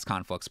second best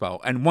conflict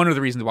spell. And one of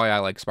the reasons why I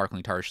like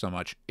Sparkling Tarsh so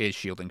much is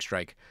Shielding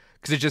Strike.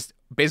 Because it just,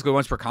 basically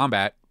once per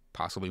combat,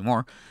 possibly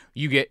more,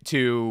 you get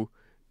to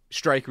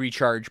strike,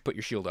 recharge, put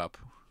your shield up.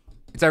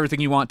 It's everything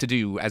you want to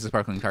do as a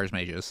Sparkling Tarsh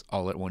Magus,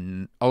 all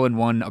in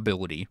one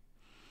ability.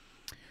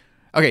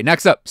 Okay,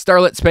 next up,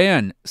 Starlit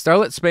Span.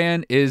 Starlit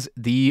Span is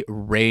the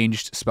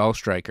ranged spell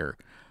striker.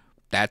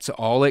 That's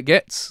all it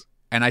gets.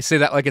 And I say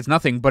that like it's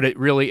nothing, but it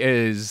really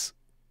is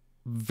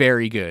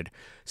very good.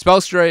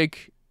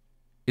 Spellstrike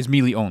is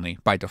melee only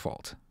by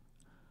default.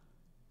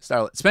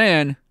 Starlit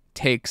Span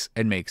takes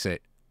and makes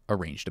it a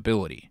ranged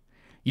ability.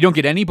 You don't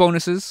get any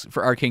bonuses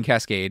for Arcane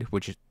Cascade,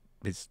 which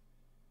is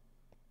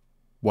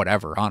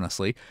whatever,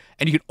 honestly.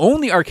 And you can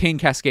only Arcane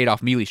Cascade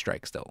off melee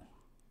strike still.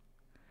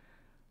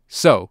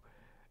 So,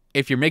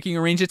 if you're making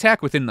a ranged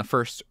attack within the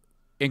first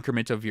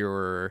increment of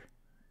your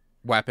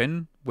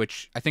weapon,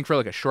 which I think for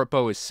like a short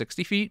bow is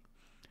 60 feet,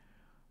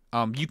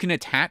 you can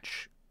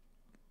attach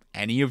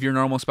any of your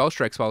normal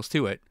Spellstrike spells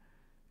to it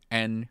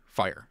and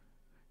fire.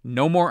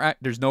 No more.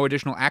 There's no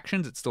additional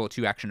actions. It's still a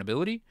 2-action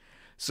ability.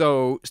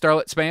 So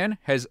Starlit Span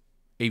has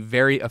a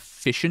very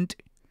efficient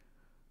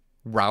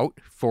route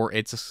for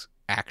its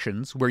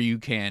actions where you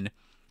can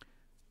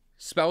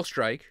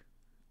Spellstrike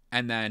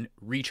and then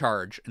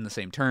recharge in the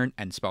same turn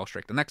and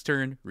Spellstrike the next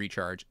turn,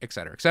 recharge,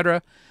 etc.,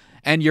 etc.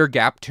 And your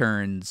gap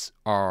turns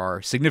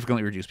are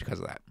significantly reduced because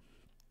of that.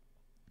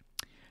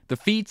 The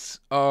feats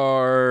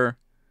are,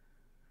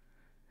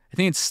 I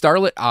think it's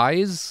Starlit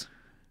Eyes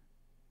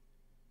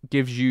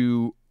gives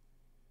you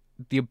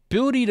the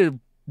ability to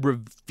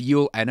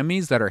reveal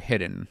enemies that are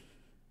hidden.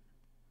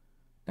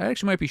 That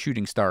actually might be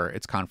Shooting Star,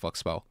 its conflict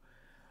spell.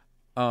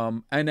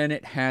 And then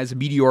it has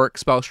Meteoric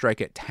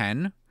Spellstrike at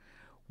 10,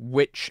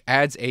 which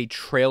adds a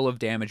trail of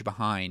damage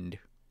behind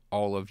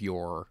all of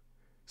your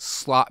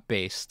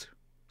slot-based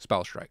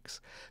spell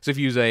strikes. So if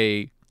you use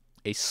a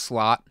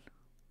slotted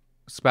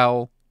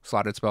spell,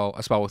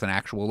 a spell with an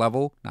actual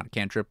level, not a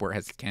cantrip where it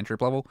has a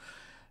cantrip level,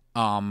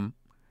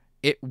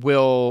 it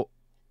will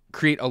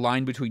create a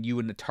line between you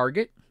and the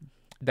target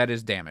that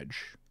is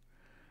damage.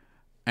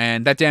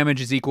 And that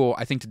damage is equal,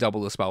 I think, to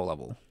double the spell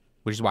level,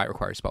 which is why it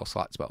requires spell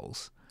slot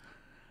spells.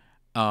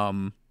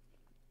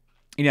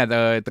 Yeah,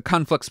 the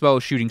conflict spell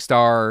is Shooting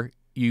Star.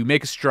 You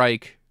make a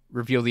strike,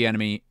 reveal the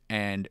enemy,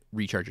 and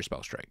recharge your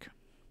Spellstrike.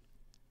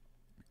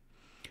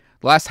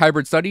 The last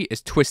hybrid study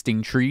is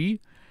Twisting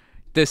Tree.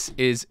 This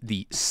is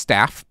the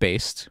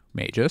staff-based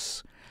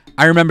Magus.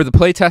 I remember the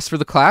playtest for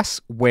the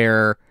class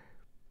where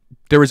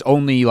there was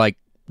only,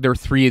 there were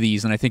 3 of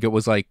these, and I think it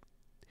was, what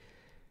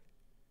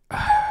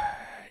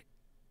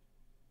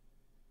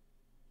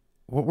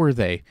were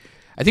they?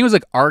 I think it was,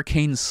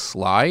 Arcane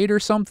Slide or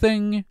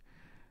something.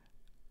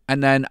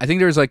 And then I think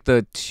there was,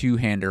 the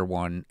 2-hander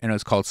one, and it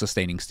was called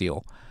Sustaining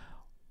Steel.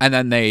 And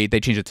then they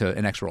changed it to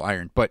Inexorable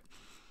Iron. But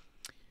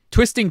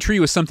Twisting Tree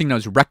was something that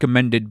was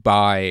recommended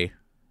by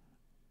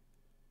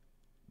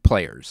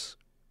players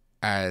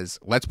as,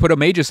 let's put a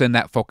Magus in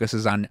that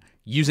focuses on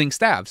using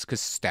staves,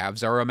 because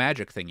staves are a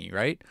magic thingy,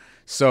 right?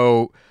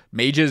 So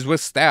mages with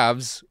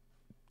staves,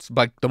 it's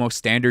the most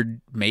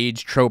standard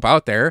mage trope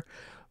out there.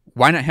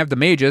 Why not have the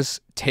Magus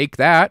take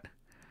that,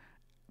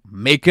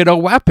 make it a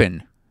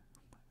weapon?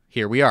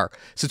 Here we are.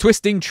 So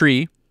Twisting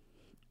Tree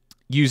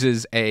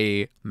uses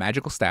a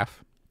magical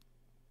staff.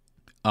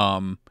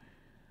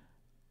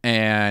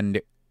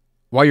 And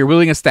while you're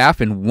wielding a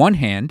staff in one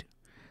hand,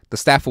 the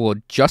staff will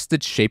adjust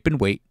its shape and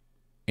weight,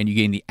 and you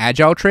gain the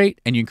Agile trait,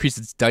 and you increase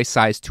its dice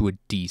size to a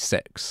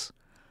D6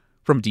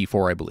 from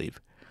D4, I believe.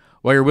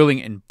 While you're wielding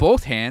in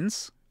both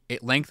hands,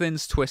 it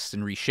lengthens, twists,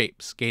 and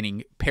reshapes,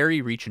 gaining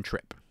parry, reach, and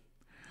trip.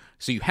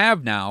 So you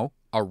have now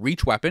a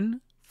reach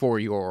weapon for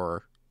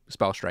your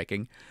spell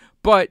striking,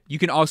 but you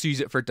can also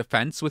use it for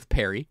defense with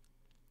parry,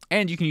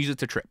 and you can use it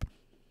to trip.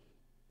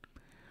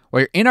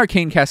 While you're in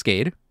Arcane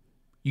Cascade,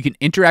 you can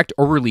interact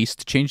or release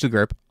to change the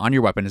grip on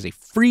your weapon as a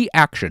free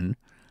action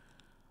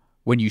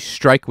when you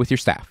strike with your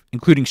staff,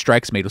 including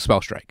strikes made with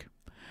Spellstrike.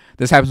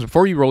 This happens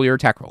before you roll your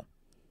attack roll.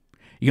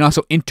 You can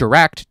also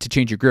interact to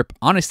change your grip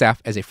on a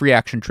staff as a free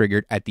action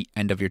triggered at the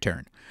end of your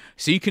turn.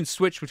 So you can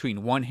switch between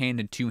 1-hand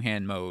and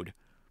 2-hand mode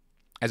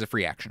as a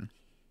free action.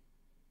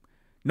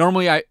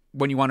 Normally,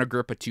 when you want to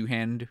grip a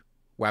 2-hand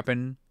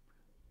weapon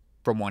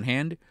from one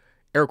hand,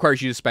 it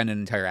requires you to spend an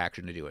entire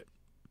action to do it.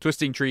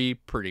 Twisting Tree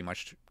pretty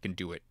much can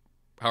do it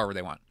however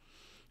they want.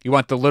 You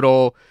want the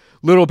little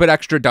bit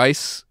extra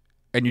dice,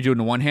 and you're doing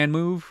a one-hand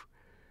move,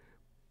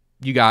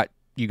 you got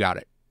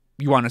it.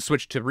 You want to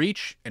switch to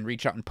reach and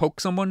reach out and poke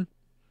someone,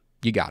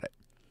 you got it.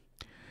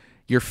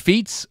 Your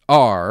feats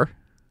are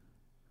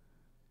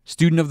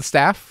Student of the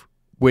Staff,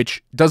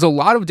 which does a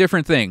lot of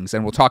different things,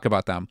 and we'll talk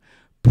about them.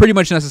 Pretty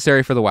much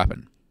necessary for the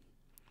weapon.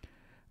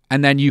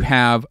 And then you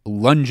have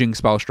Lunging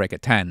Spellstrike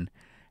at 10.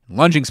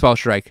 Lunging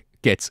Spellstrike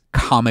gets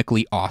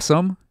comically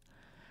awesome,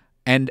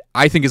 and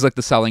I think is like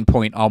the selling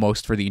point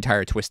almost for the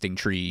entire Twisting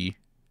Tree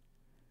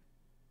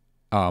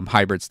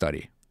hybrid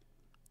study.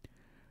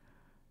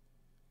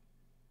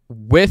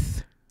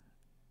 With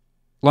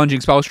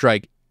Lunging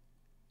Spellstrike,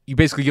 you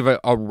basically give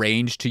a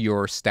range to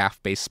your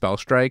staff-based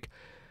Spellstrike.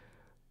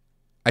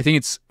 I think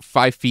it's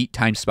 5 feet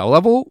times spell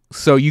level,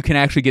 so you can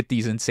actually get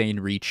these insane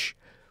reach,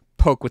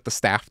 poke with the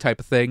staff type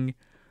of thing,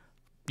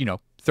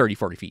 30,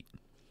 40 feet.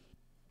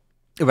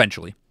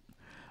 Eventually.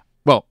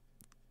 Well,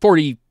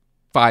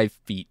 45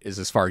 feet is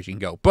as far as you can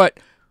go, but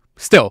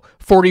still,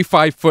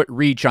 45-foot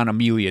reach on a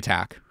melee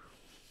attack.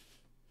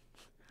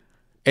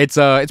 It's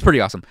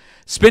pretty awesome.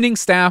 Spinning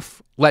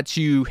Staff lets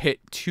you hit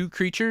 2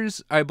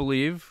 creatures, I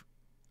believe,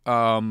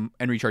 and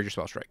recharge your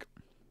Spellstrike.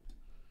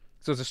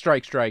 So it's a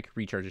strike,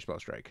 recharge your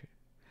Spellstrike.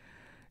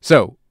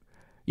 So,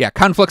 yeah,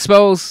 conflict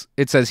spells,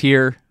 it says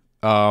here,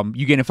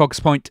 you gain a focus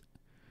point.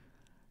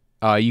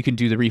 You can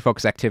do the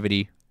refocus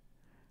activity.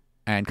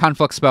 And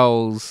conflict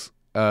spells,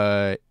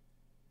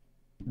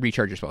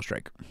 recharge your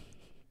Spellstrike.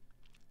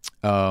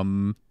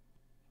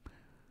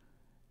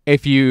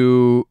 If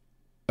you...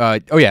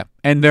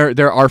 and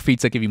there are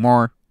feats that give you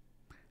more.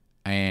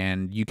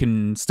 And you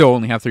can still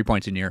only have 3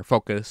 points in your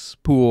focus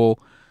pool.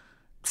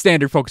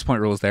 Standard focus point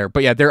rules there.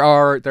 But yeah, there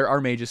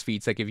are mages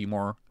feats that give you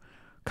more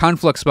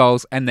conflict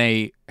spells, and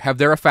they have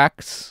their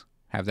effects,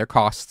 have their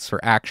costs for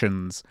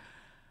actions,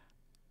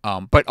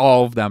 but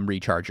all of them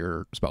recharge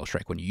your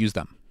Spellstrike when you use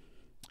them.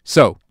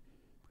 So,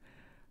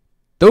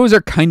 those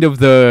are kind of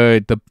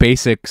the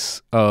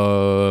basics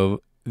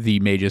of the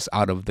mages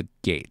out of the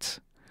gate.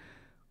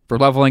 For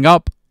leveling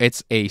up,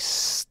 it's the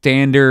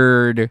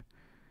standard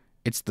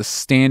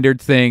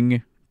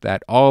thing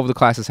that all of the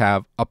classes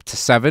have, up to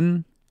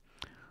 7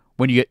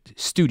 when you get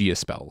studious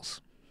spells.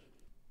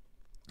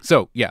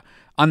 So, yeah.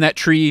 On that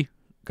tree,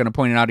 going to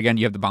point it out again,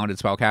 you have the bounded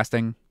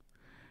spellcasting.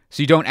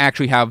 So you don't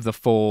actually have the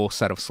full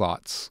set of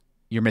slots.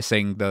 You're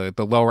missing the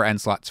lower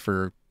end slots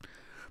for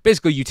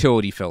basically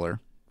utility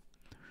filler.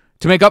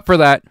 To make up for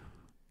that,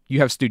 you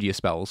have studious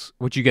spells,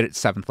 which you get at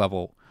 7th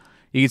level.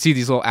 You can see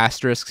these little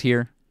asterisks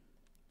here.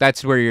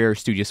 That's where your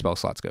studious spell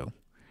slots go.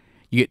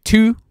 You get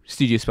 2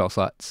 studious spell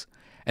slots,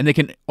 and they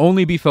can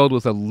only be filled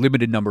with a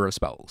limited number of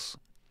spells.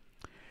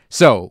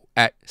 So,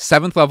 at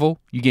 7th level,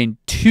 you gain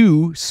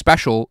 2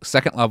 special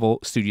 2nd level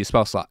studious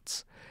spell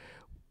slots,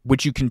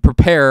 which you can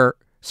prepare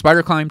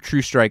Spider Climb,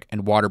 True Strike,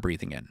 and Water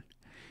Breathing in.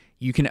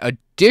 You can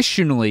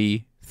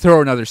additionally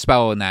throw another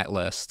spell in that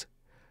list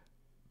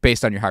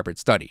based on your hybrid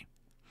study.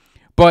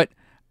 But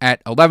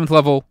at 11th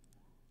level,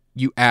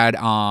 you add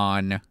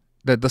on...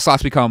 The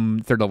slots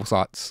become 3rd level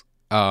slots,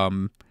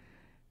 and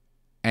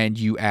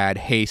you add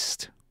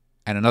Haste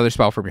and another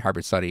spell from your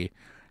hybrid study.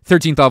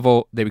 13th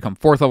level, they become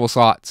 4th level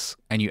slots,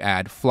 and you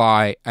add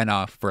Fly and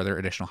a further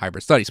additional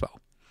hybrid study spell.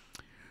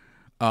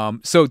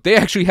 So they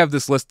actually have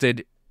this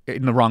listed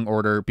in the wrong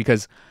order,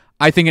 because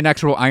I think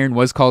Inexorable Iron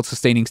was called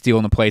Sustaining Steel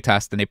in the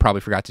playtest, and they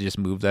probably forgot to just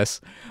move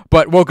this.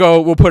 But we'll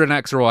put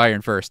Inexorable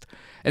Iron first.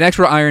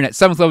 Inexorable Iron, at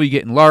 7th level, you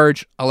get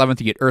Enlarge. 11th,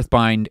 you get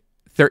Earthbind.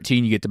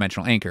 13, you get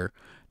Dimensional Anchor.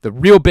 The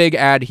real big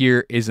add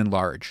here is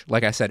Enlarge.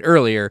 Like I said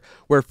earlier,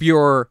 where if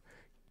you're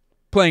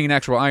playing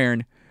Inexorable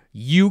Iron,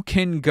 you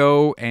can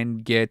go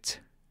and get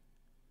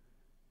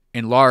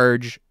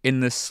Enlarge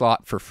in this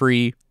slot for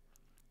free. You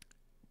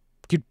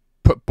could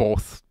put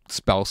both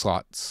spell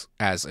slots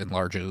as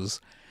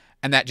Enlarges,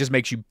 and that just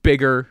makes you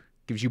bigger,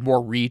 gives you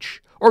more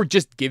reach, or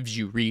just gives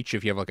you reach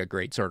if you have like a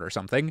greatsword or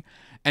something,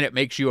 and it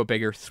makes you a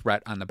bigger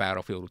threat on the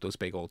battlefield with those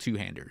big old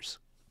 2-handers.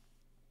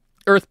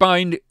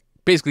 Earthbind,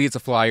 basically it's a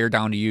flyer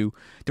down to you.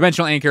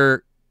 Dimensional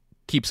Anchor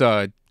keeps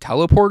a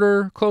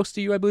teleporter close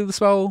to you, I believe the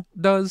spell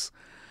does.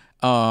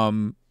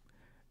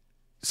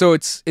 So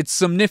it's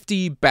some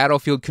nifty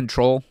battlefield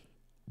control,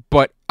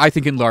 but I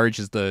think Enlarge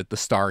is the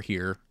star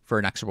here for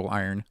Inexorable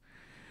Iron.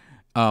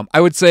 I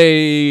would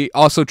say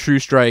also True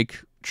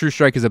Strike. True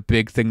Strike is a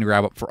big thing to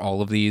grab up for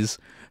all of these.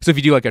 So if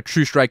you do like a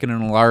True Strike and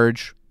an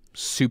Enlarge,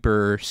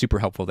 super, super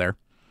helpful there.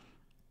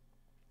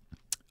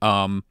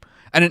 And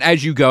then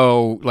as you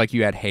go, like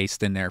you add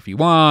Haste in there if you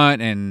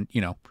want, and,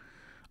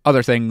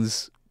 other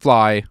things,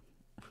 Fly.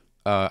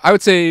 I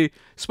would say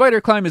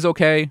Spider Climb is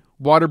okay.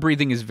 Water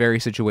Breathing is very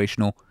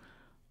situational.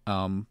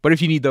 But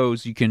if you need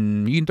those, you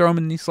can throw them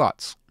in these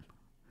slots.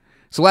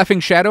 So Laughing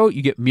Shadow,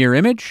 you get Mirror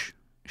Image,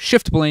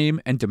 Shift Blame,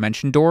 and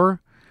Dimension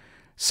Door.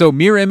 So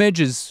Mirror Image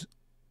is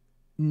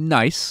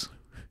nice.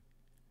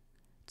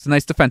 It's a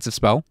nice defensive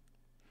spell.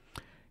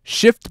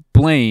 Shift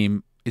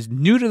Blame is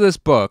new to this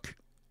book,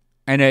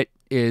 and it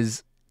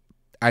is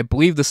I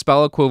believe the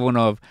spell equivalent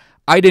of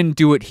I didn't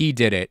do it, he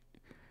did it,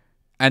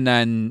 and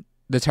then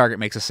the target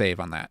makes a save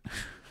on that.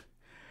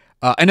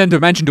 And then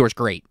Dimension Door is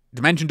great.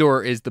 Dimension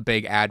Door is the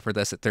big ad for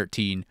this at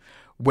 13,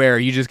 where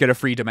you just get a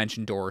free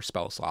Dimension Door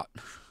spell slot.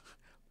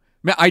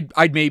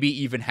 I'd maybe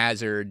even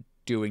hazard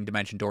doing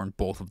Dimension Door in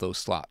both of those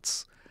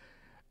slots.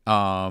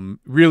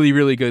 Really,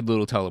 really good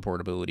little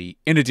teleportability,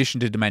 in addition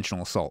to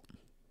Dimensional Assault.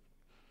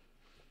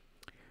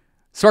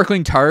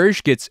 Sparkling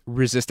Targe gets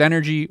Resist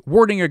Energy,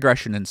 Warding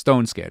Aggression, and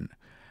Stone Skin.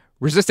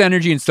 Resist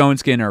Energy and Stone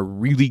Skin are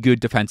really good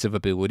defensive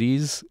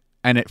abilities,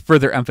 and it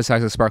further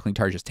emphasizes Sparkling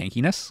Targe's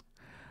tankiness.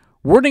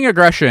 Warding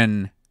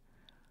Aggression,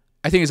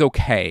 I think, is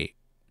okay.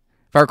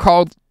 If I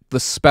recall the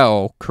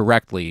spell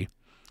correctly,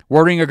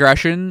 Warding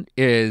Aggression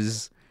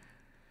is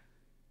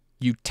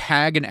you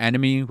tag an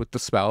enemy with the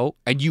spell,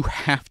 and you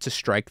have to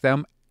strike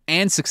them,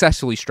 and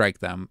successfully strike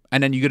them,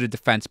 and then you get a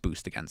defense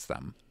boost against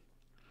them.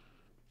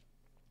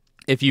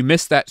 If you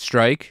miss that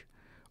strike,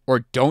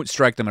 or don't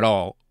strike them at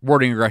all,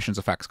 Warding Aggression's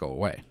effects go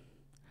away.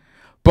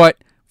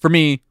 But for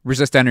me,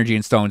 Resist Energy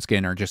and Stone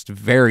Skin are just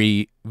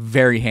very,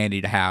 very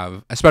handy to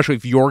have, especially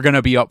if you're going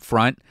to be up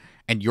front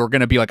and you're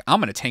going to be like,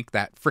 I'm going to tank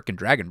that freaking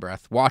Dragon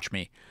Breath. Watch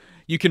me.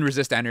 You can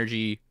Resist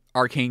Energy,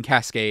 Arcane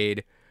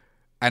Cascade,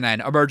 and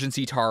then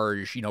Emergency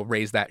Targe,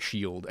 raise that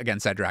shield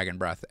against that Dragon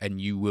Breath, and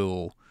you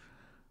will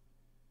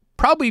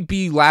probably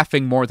be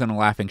laughing more than a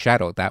laughing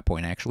shadow at that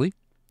point, actually.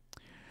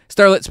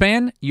 Starlit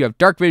Span, you have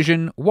Dark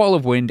Vision, Wall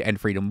of Wind, and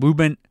Freedom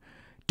Movement.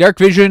 Dark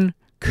Vision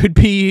could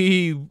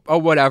be a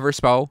whatever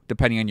spell,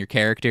 depending on your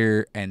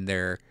character and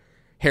their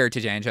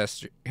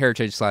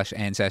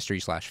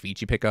heritage/ancestry/feat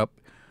you pick up.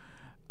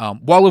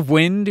 Wall of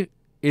Wind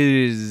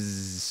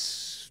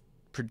is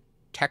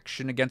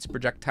protection against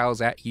projectiles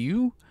at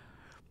you.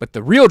 But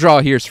the real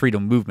draw here is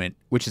Freedom Movement,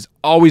 which has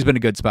always been a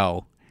good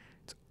spell.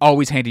 It's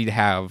always handy to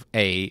have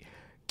a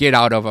get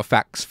out of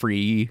effects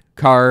free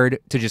card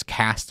to just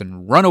cast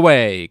and run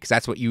away, because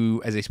that's what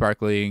you, as a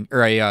Sparkling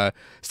or a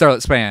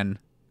Starlit Span,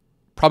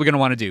 probably going to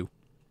want to do.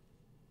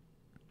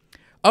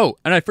 Oh,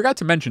 and I forgot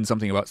to mention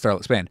something about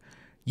Starlit Span.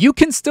 You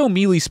can still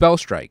melee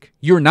Spellstrike.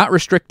 You're not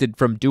restricted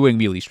from doing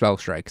melee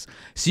Spellstrikes.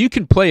 So you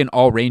can play an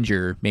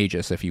all-ranger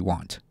Magus if you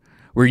want,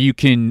 where you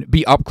can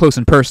be up close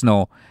and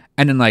personal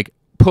and then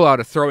pull out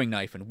a throwing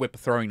knife and whip a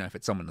throwing knife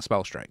at someone to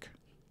Spellstrike.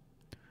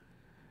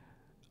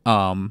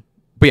 But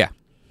yeah,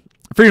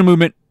 Freedom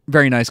Movement,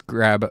 very nice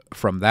grab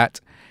from that.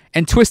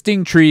 And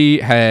Twisting Tree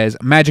has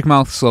Magic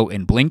Mouth, Slow,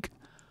 and Blink.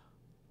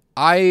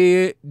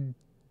 I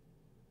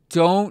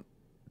don't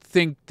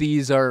think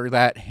these are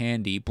that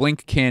handy.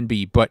 Blink can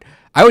be, but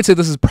I would say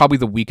this is probably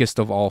the weakest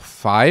of all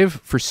 5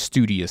 for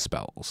Studious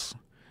spells.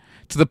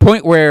 To the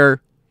point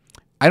where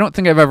I don't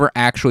think I've ever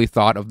actually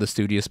thought of the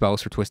Studious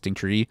spells for Twisting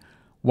Tree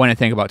when I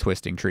think about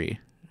Twisting Tree.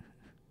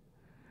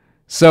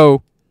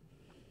 So,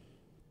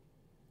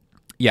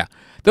 yeah,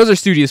 those are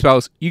Studious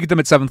spells. You get them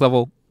at 7th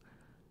level.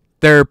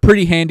 They're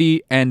pretty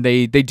handy, and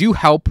they do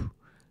help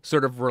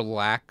sort of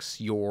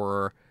relax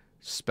your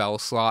spell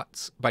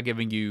slots by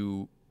giving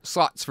you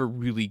slots for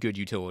really good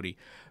utility.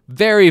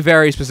 Very,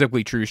 very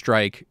specifically, True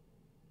Strike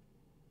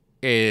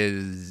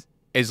is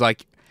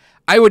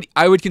I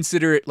would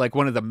consider it like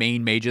one of the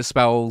main Magus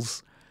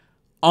spells,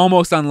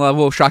 almost on the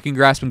level of Shocking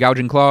Grasp and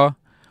Gouging Claw,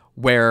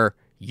 where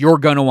you're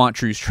gonna want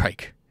True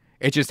Strike.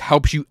 It just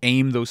helps you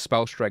aim those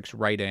spell strikes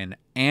right in,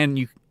 and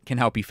you can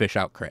help you fish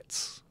out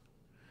crits.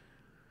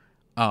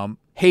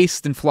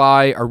 Haste and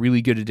Fly are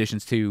really good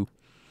additions too.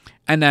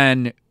 And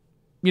then,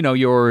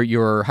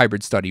 your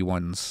hybrid study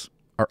ones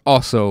are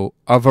also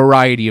a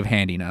variety of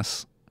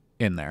handiness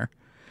in there.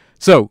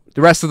 So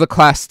the rest of the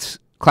class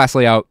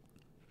layout,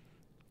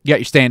 you got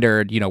your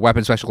standard,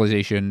 weapon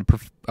specialization,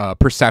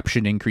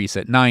 perception increase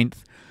at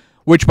 9th,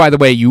 which, by the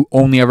way, you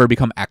only ever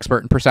become expert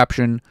in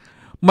perception.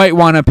 Might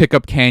want to pick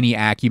up Canny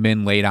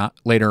Acumen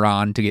later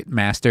on to get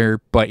master,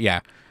 but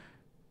yeah,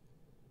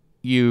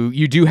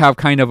 you do have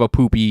kind of a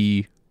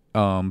poopy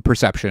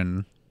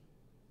perception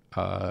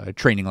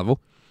training level.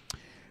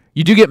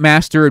 You do get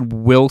master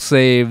in will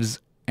saves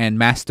and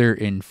master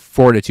in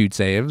fortitude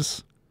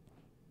saves,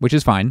 which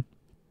is fine.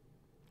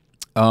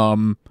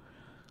 And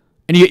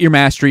you get your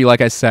mastery,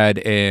 like I said,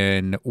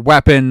 in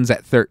weapons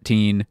at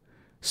 13,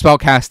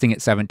 spellcasting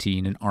at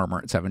 17, and armor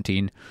at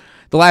 17.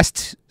 The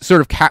last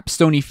sort of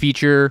capstone-y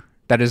feature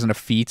that isn't a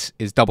feat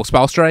is double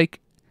Spellstrike.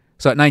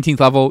 So at 19th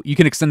level, you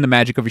can extend the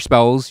magic of your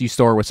spells you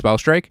store with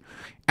Spellstrike.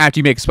 After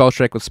you make a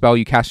Spellstrike with a spell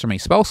you cast from a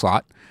spell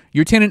slot,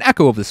 you retain an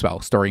echo of the spell,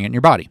 storing it in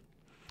your body.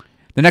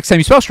 The next time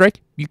you Spellstrike,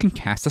 you can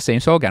cast the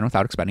same spell again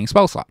without expending a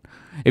spell slot.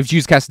 If you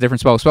choose to cast a different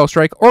spell with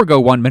Spellstrike, or go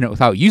 1 minute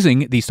without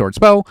using the stored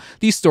spell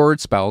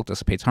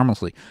dissipates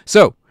harmlessly.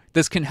 So,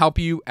 this can help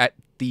you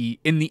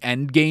in the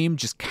end game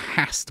just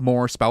cast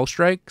more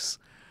Spellstrikes.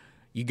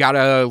 You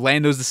gotta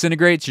land those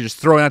disintegrates, you're just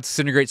throwing out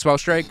disintegrate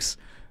Spellstrikes.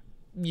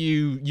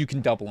 You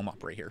can double them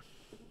up right here.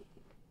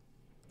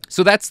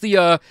 So that's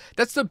the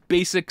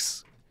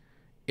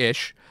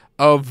basics-ish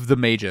of the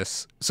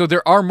Magus. So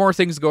there are more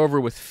things to go over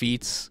with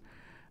feats,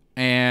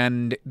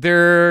 and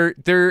there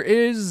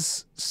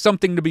is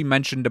something to be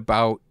mentioned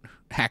about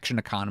action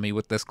economy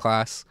with this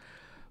class.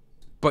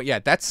 But yeah,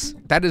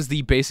 that is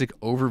the basic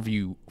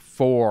overview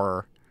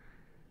for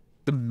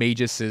the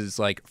Magus'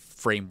 like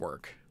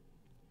framework.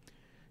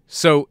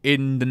 So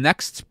in the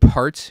next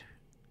part,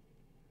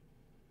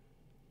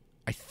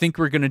 I think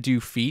we're gonna do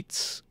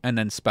feats and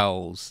then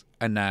spells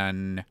and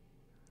then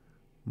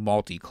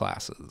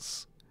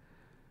multi-classes.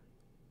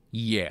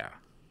 Yeah.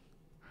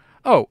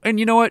 Oh, and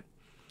you know what?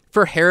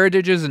 For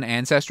heritages and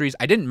ancestries,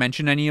 I didn't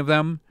mention any of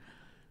them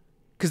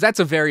because that's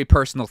a very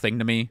personal thing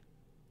to me.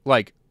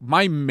 Like,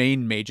 my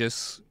main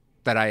Magus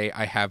that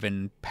I have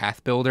in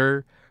Path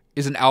Builder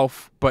is an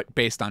elf, but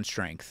based on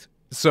strength.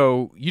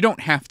 So you don't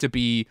have to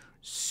be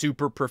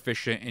super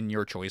proficient in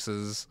your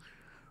choices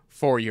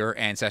for your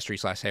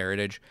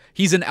ancestry/heritage.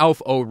 He's an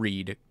elf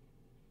O-read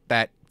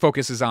that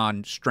focuses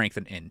on strength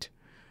and int.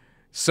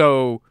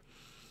 So,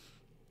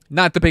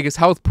 not the biggest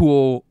health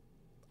pool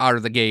out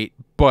of the gate,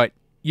 but,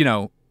 you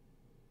know,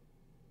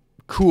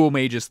 cool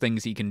Magus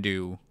things he can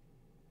do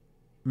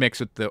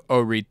mixed with the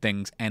O-read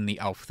things and the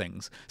elf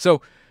things.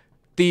 So,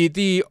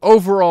 the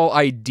overall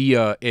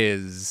idea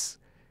is,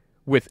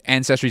 with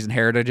ancestries and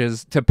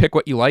heritages, to pick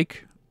what you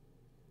like.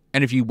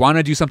 And if you want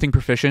to do something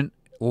proficient,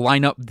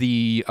 line up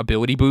the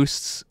ability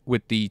boosts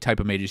with the type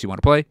of Magus you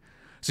want to play.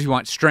 So if you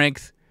want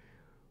strength,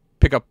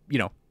 pick up, you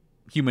know,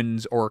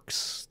 humans,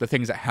 orcs, the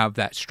things that have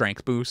that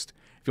strength boost.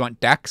 If you want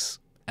dex,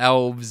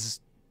 elves,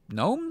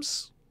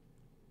 gnomes?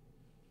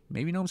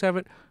 Maybe gnomes have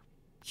it.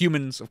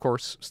 Humans, of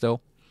course,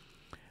 still.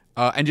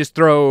 And just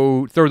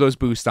throw those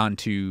boosts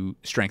onto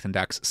strength and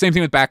dex. Same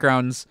thing with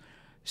backgrounds.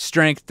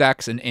 Strength,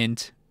 dex, and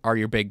int are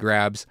your big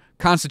grabs.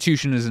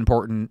 Constitution is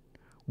important.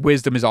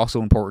 Wisdom is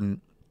also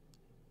important.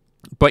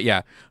 But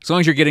yeah, as long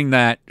as you're getting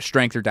that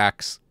strength or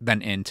dex,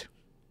 then int,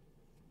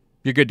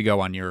 you're good to go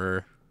on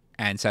your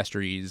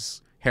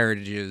ancestries,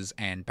 heritages,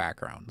 and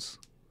backgrounds.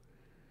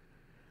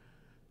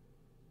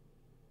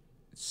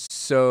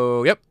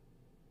 So, yep.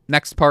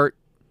 Next part,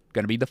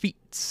 gonna be the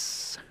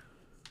feats.